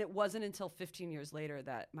 And it wasn't until 15 years later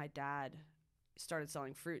that my dad started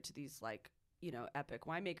selling fruit to these like, epic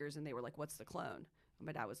winemakers. And they were like, what's the clone? And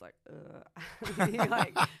my dad was like, he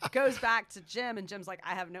like goes back to Jim, and Jim's like,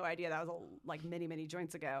 I have no idea. That was like many, many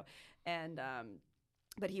joints ago. And,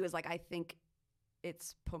 but he was like, I think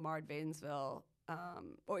it's Pomard Wadensville.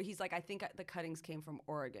 Or he's like, I think the cuttings came from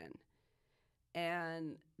Oregon.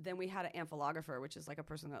 And then we had an amphilographer, which is like a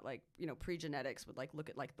person that like, pre-genetics would like look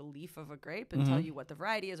at like the leaf of a grape and tell you what the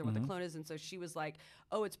variety is or what the clone is. And so she was like,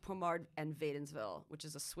 oh, it's Pomard and Wadensville, which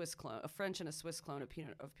is a Swiss clone, a French and a Swiss clone of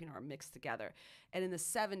Pinot are mixed together. And in the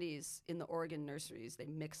 70s in the Oregon nurseries, they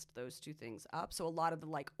mixed those two things up. So a lot of the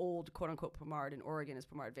like old quote unquote Pomard in Oregon is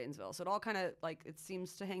Pomard Wadensville. So it all kind of like, it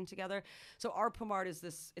seems to hang together. So our Pomard is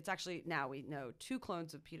this, it's actually, now we know 2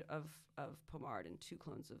 clones of Pomard and 2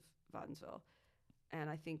 clones of Wadensville. And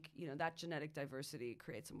I think, that genetic diversity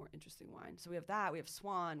creates a more interesting wine. So we have that. We have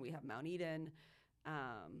Swan. We have Mount Eden.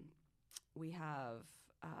 We have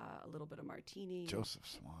a little bit of Martini. Joseph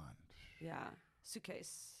Swan. Yeah.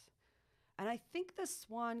 Suitcase. And I think the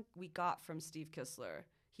Swan we got from Steve Kistler.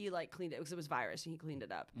 He like cleaned it because it was virus and he cleaned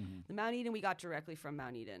it up. The Mount Eden we got directly from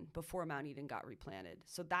Mount Eden before Mount Eden got replanted.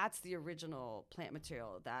 So that's the original plant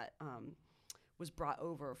material that was brought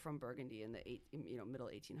over from Burgundy in the middle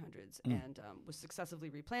 1800s and was successively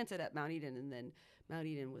replanted at Mount Eden. And then Mount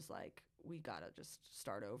Eden was like, we gotta just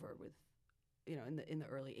start over with, in the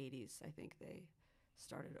early 80s, I think they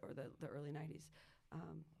started, or the early 90s.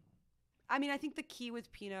 I think the key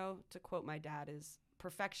with Pinot, to quote my dad, is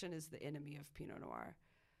perfection is the enemy of Pinot Noir.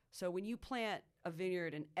 So when you plant a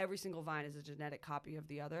vineyard and every single vine is a genetic copy of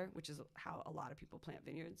the other, which is how a lot of people plant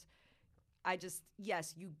vineyards,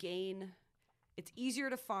 yes, you gain. It's easier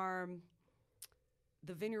to farm.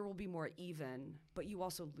 The vineyard will be more even, but you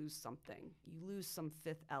also lose something. You lose some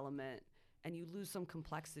fifth element, and you lose some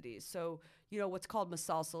complexity. So, what's called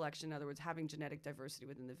Massal selection, in other words, having genetic diversity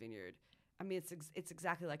within the vineyard. It's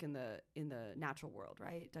exactly like in the natural world,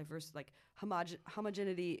 right? Diverse, like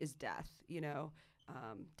homogeneity is death.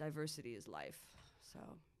 Diversity is life.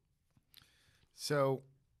 So,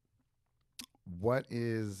 what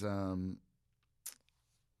is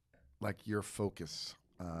like your focus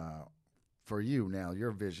for you now, your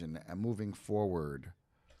vision and moving forward?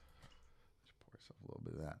 Just pour yourself a little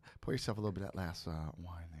bit of that. Pour yourself a little bit of that last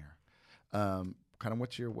wine there. Kind of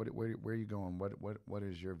where are you going? What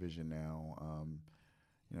is your vision now?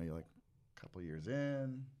 You're like a couple years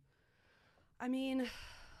in.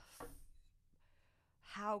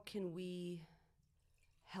 How can we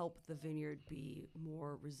help the vineyard be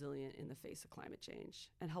more resilient in the face of climate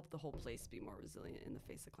change and help the whole place be more resilient in the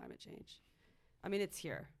face of climate change? It's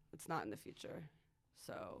here. It's not in the future.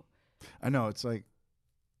 So I know it's like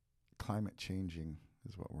climate changing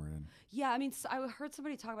is what we're in. Yeah. I heard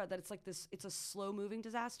somebody talk about that. It's like this, it's a slow moving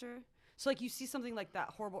disaster. So like you see something like that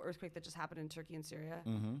horrible earthquake that just happened in Turkey and Syria.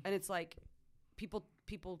 And it's like people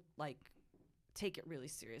like take it really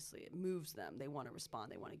seriously. It moves them. They want to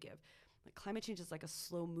respond. They want to give. Like climate change is like a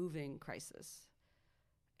slow moving crisis.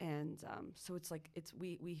 And so it's like,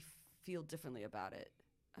 we feel differently about it.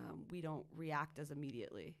 We don't react as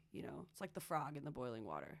immediately, it's like the frog in the boiling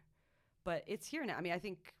water, but it's here now. I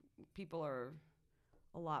think people are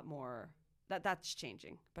a lot more, that's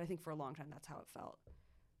changing, but I think for a long time, that's how it felt.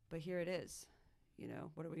 But here it is,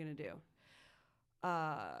 what are we going to do?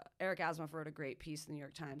 Eric Asimov wrote a great piece in the New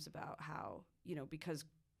York Times about how, because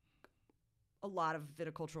a lot of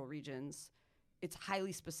viticultural regions, it's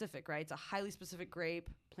highly specific, right? It's a highly specific grape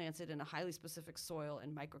planted in a highly specific soil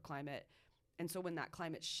and microclimate. And so when that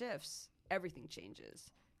climate shifts, everything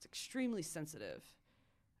changes. It's extremely sensitive.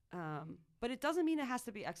 But it doesn't mean it has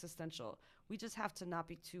to be existential. We just have to not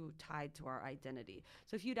be too tied to our identity.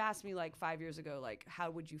 So if you'd asked me like 5 years ago, like,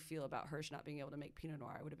 how would you feel about Hirsch not being able to make Pinot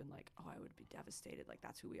Noir? I would have been like, I would be devastated. Like,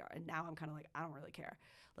 that's who we are. And now I'm kind of like, I don't really care.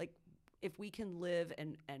 Like, if we can live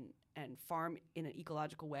and farm in an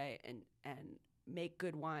ecological way and make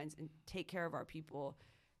good wines and take care of our people,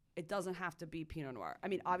 it doesn't have to be Pinot Noir.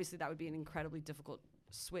 Obviously that would be an incredibly difficult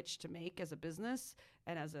switch to make as a business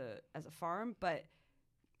and as a farm, but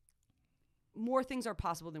more things are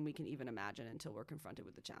possible than we can even imagine until we're confronted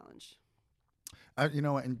with the challenge. You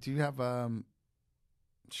know, and do you have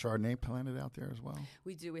Chardonnay planted out there as well?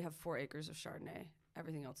 We do. We have 4 acres of Chardonnay.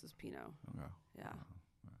 Everything else is Pinot. Okay. Yeah.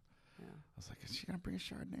 Yeah. I was like, is she gonna bring a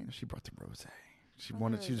Chardonnay? No, she brought the rosé. She Oh,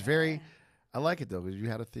 wanted. She was very. I like it though because you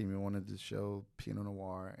had a theme. You wanted to show Pinot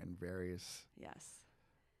Noir and various. Yes.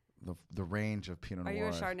 The range of Pinot Noir. Are you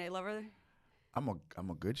a Chardonnay lover? I'm a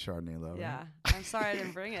good Chardonnay lover. Yeah. I'm sorry I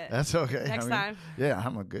didn't bring it. That's okay. Next time. Yeah,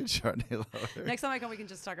 I'm a good Chardonnay lover. Next time I come, we can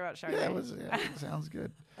just talk about Chardonnay. Yeah, sounds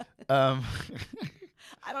good. I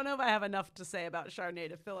don't know if I have enough to say about Chardonnay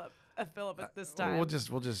to fill up at this time. We'll just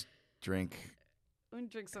drink. We can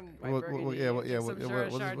drink some white Burgundy.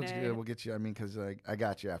 We'll get you. I mean, because I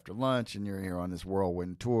got you after lunch, and you're here on this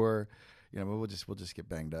whirlwind tour. You know, but we'll just get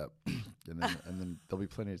banged up, and then there'll be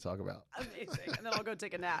plenty to talk about. Amazing, and then I'll go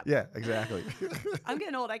take a nap. Yeah, exactly. I'm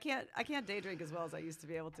getting old. I can't day drink as well as I used to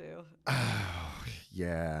be able to.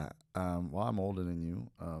 Yeah. Well, I'm older than you.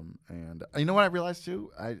 And you know what I realized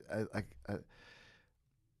too? I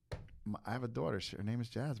have a daughter. Her name is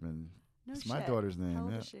Jasmine. No It's shit. my daughter's name. How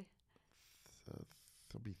old yeah. is she? So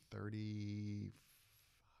she'll be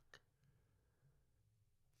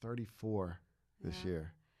 34 this Yeah.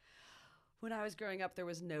 year. When I was growing up, there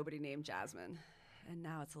was nobody named Jasmine, and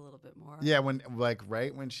now it's a little bit more. Yeah, when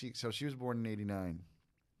she was born in 89.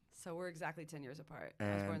 So we're exactly 10 years apart.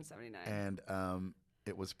 I was born in 79. And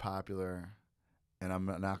it was popular, and I'm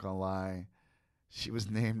not gonna lie, she was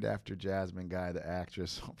named after Jasmine Guy, the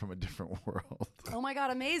actress from A Different World. Oh my God,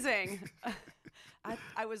 amazing! I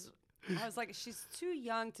was like, she's too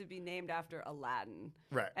young to be named after Aladdin.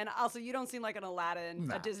 Right. And also, you don't seem like an Aladdin,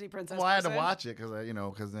 a Disney princess. Well, I had to person. watch it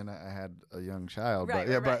because then I had a young child. Right,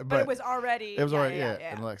 but, yeah, right. But it was already. It was already, yeah.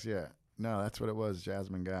 And Lex, yeah. No, that's what it was,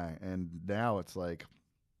 Jasmine Guy. And now it's like,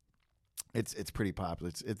 it's pretty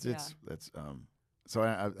popular. So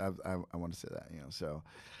I want to say that, so.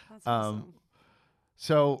 That's awesome.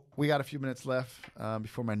 So we got a few minutes left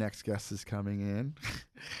before my next guest is coming in.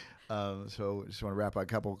 So just want to wrap up a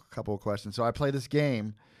couple of questions. So I play this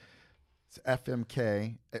game. It's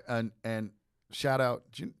FMK, and shout out.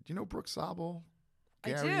 Do you know Brooke Sobel?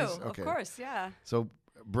 I do, of course, yeah. So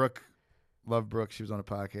Brooke, love Brooke. She was on a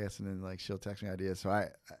podcast, and then she'll text me ideas. So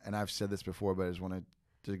I've said this before, but I just want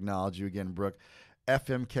to acknowledge you again, Brooke.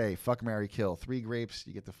 FMK, fuck, marry, kill. 3 grapes,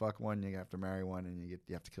 you get to fuck one, you have to marry one, and you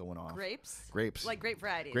have to kill one off. Grapes. Like grape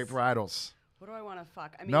varieties. Grape varietals. What do I want to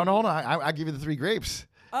fuck? I mean, no, hold on. I give you the 3 grapes.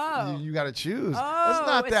 Oh. You got to choose. Oh, it's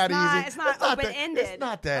not that easy. It's not open-ended. It's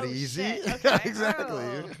not that Oh, easy. shit. Okay.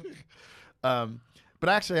 Exactly. Oh. But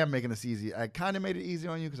actually, I'm making this easy. I kind of made it easy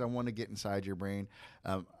on you because I want to get inside your brain.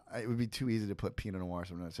 It would be too easy to put Pinot Noir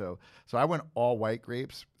something. So I went all white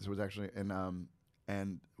grapes. This was actually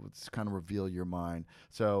and let's kind of reveal your mind.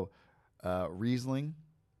 So Riesling,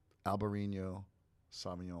 Albarino,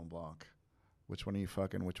 Sauvignon Blanc. Which one are you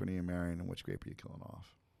fucking? Which one are you marrying? And which grape are you killing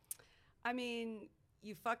off? I mean,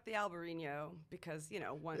 you fuck the Albarino because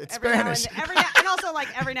It's every Spanish. and also like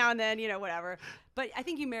every now and then, whatever. But I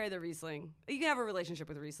think you marry the Riesling. You can have a relationship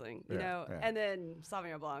with Riesling, Yeah. and then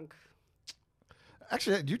Sauvignon Blanc.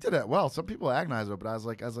 Actually, you did that well. Some people agonize it, but I was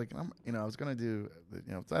like, I was gonna do,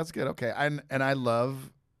 that's good. Okay, and I love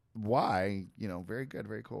why, very good,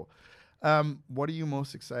 very cool. What are you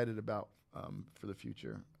most excited about for the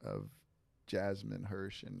future of Jasmine,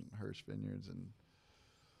 Hirsch, and Hirsch Vineyards? And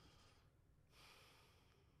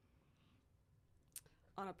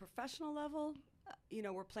on a professional level,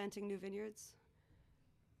 we're planting new vineyards,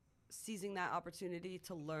 seizing that opportunity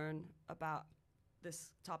to learn about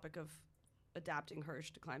this topic of adapting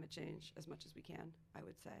Hirsch to climate change as much as we can, I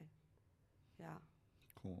would say. Yeah.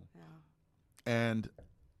 Cool. Yeah. And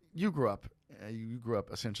you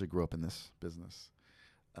essentially grew up in this business.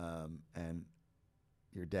 And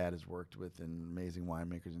your dad has worked with amazing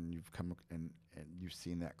winemakers, and you've come and you've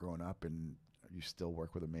seen that growing up, and you still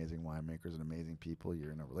work with amazing winemakers and amazing people.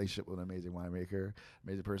 You're in a relationship with an amazing winemaker,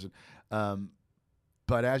 amazing person.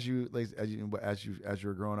 But as you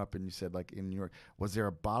were growing up, and you said in New York, was there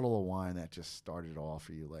a bottle of wine that just started it all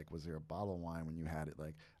for you? Was there a bottle of wine when you had it?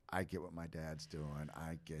 I get what my dad's doing.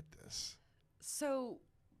 I get this. So,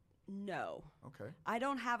 no. Okay. I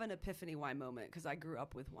don't have an epiphany wine moment because I grew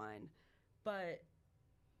up with wine, but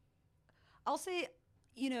I'll say,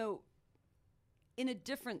 in a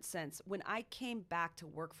different sense, when I came back to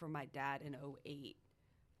work for my dad in 2008.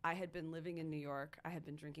 I had been living in New York. I had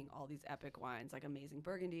been drinking all these epic wines, like amazing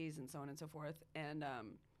Burgundies and so on and so forth. And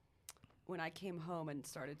when I came home and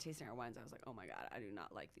started tasting our wines, I was like, oh my God, I do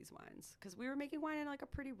not like these wines. Because we were making wine in a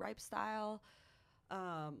pretty ripe style.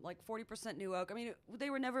 like 40% new oak. I mean, they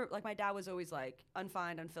were never like, my dad was always like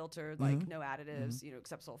unfined, unfiltered, like no additives, you know,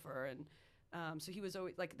 except sulfur. And so he was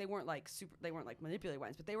always like, they weren't like manipulated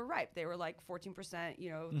wines, but they were ripe. They were like 14%, you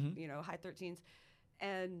know, high 13s,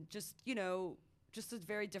 and just, you know, just a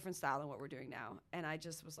very different style than what we're doing now. And I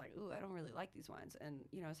just was like, ooh, I don't really like these wines. And,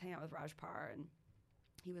 you know, I was hanging out with Raj Parr, and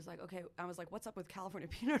he was like, okay. I was like, what's up with California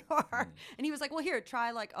Pinot Noir? And he was like, well, here,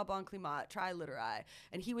 try like a Bon Climat, try Literai.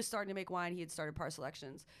 And he was starting to make wine. He had started Parr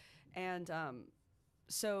Selections. And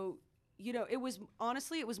so, you know, it was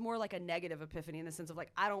more like a negative epiphany in the sense of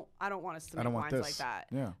like, I don't want us to make wines like that.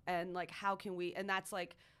 Yeah. And like, how can we, and that's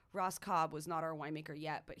like, Ross Cobb was not our winemaker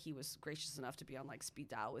yet, but he was gracious enough to be on like speed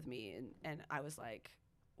dial with me. And I was like,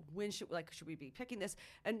 should we be picking this?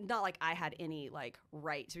 And not like I had any like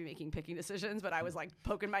right to be making picking decisions, but I was like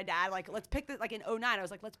poking my dad, like, let's pick this. Like in 2009, I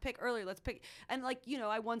was like, let's pick early, let's pick. And like, you know,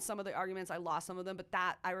 I won some of the arguments, I lost some of them, but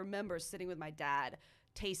that I remember sitting with my dad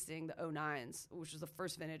tasting the 2009s, which was the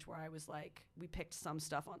first vintage where I was like, we picked some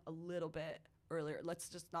stuff on a little bit earlier. Let's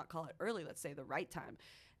just not call it early. Let's say the right time.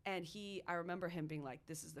 And I remember him being like,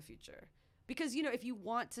 this is the future. Because, you know, if you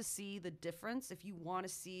want to see the difference, if you want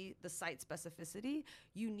to see the site specificity,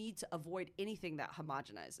 you need to avoid anything that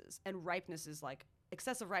homogenizes. And ripeness is like,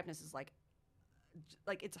 excessive ripeness is like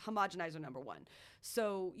it's homogenizer number one.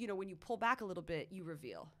 So, you know, when you pull back a little bit, you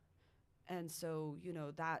reveal. And so, you know,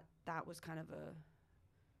 that was kind of a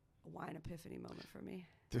wine epiphany moment for me.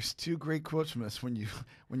 There's two great quotes from this: when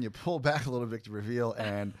you pull back a little bit to reveal,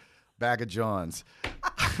 and bag of Johns.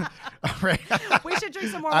 All right. We should drink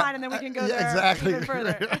some more wine and then we can go there exactly. even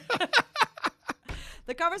further.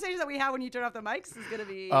 The conversation that we have when you turn off the mics is going to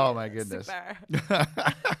be oh my goodness. Super.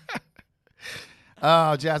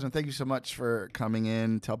 Jasmine, thank you so much for coming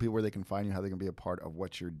in. Tell people where they can find you, how they can be a part of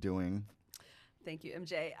what you're doing. Thank you,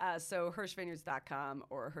 MJ. So HirschVineyards.com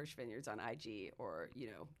or Hirsch Vineyards on IG, or, you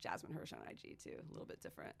know, Jasmine Hirsch on IG too. A little bit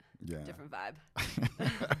different. Yeah. Different vibe.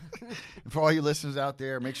 For all you listeners out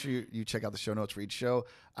there, make sure you check out the show notes for each show.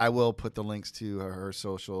 I will put the links to her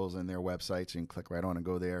socials and their websites. You can click right on and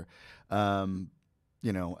go there.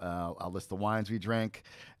 You know, I'll list the wines we drank.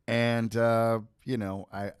 And, you know,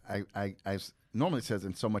 I normally it says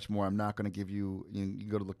and so much more. I'm not going to give you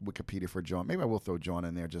go to look Wikipedia for John. Maybe I will throw John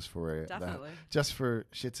in there just for just for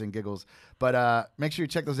shits and giggles. But make sure you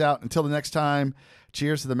check those out. Until the next time,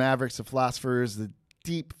 cheers to the Mavericks, the philosophers, the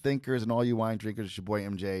deep thinkers, and all you wine drinkers. It's your boy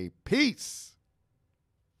MJ. Peace.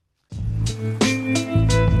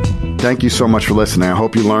 Thank you so much for listening. I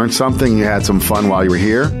hope you learned something. You had some fun while you were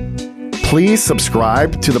here. Please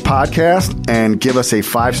subscribe to the podcast and give us a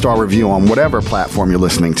 5-star review on whatever platform you're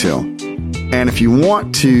listening to. And if you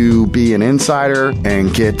want to be an insider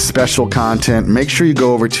and get special content, make sure you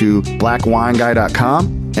go over to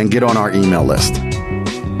blackwineguy.com and get on our email list.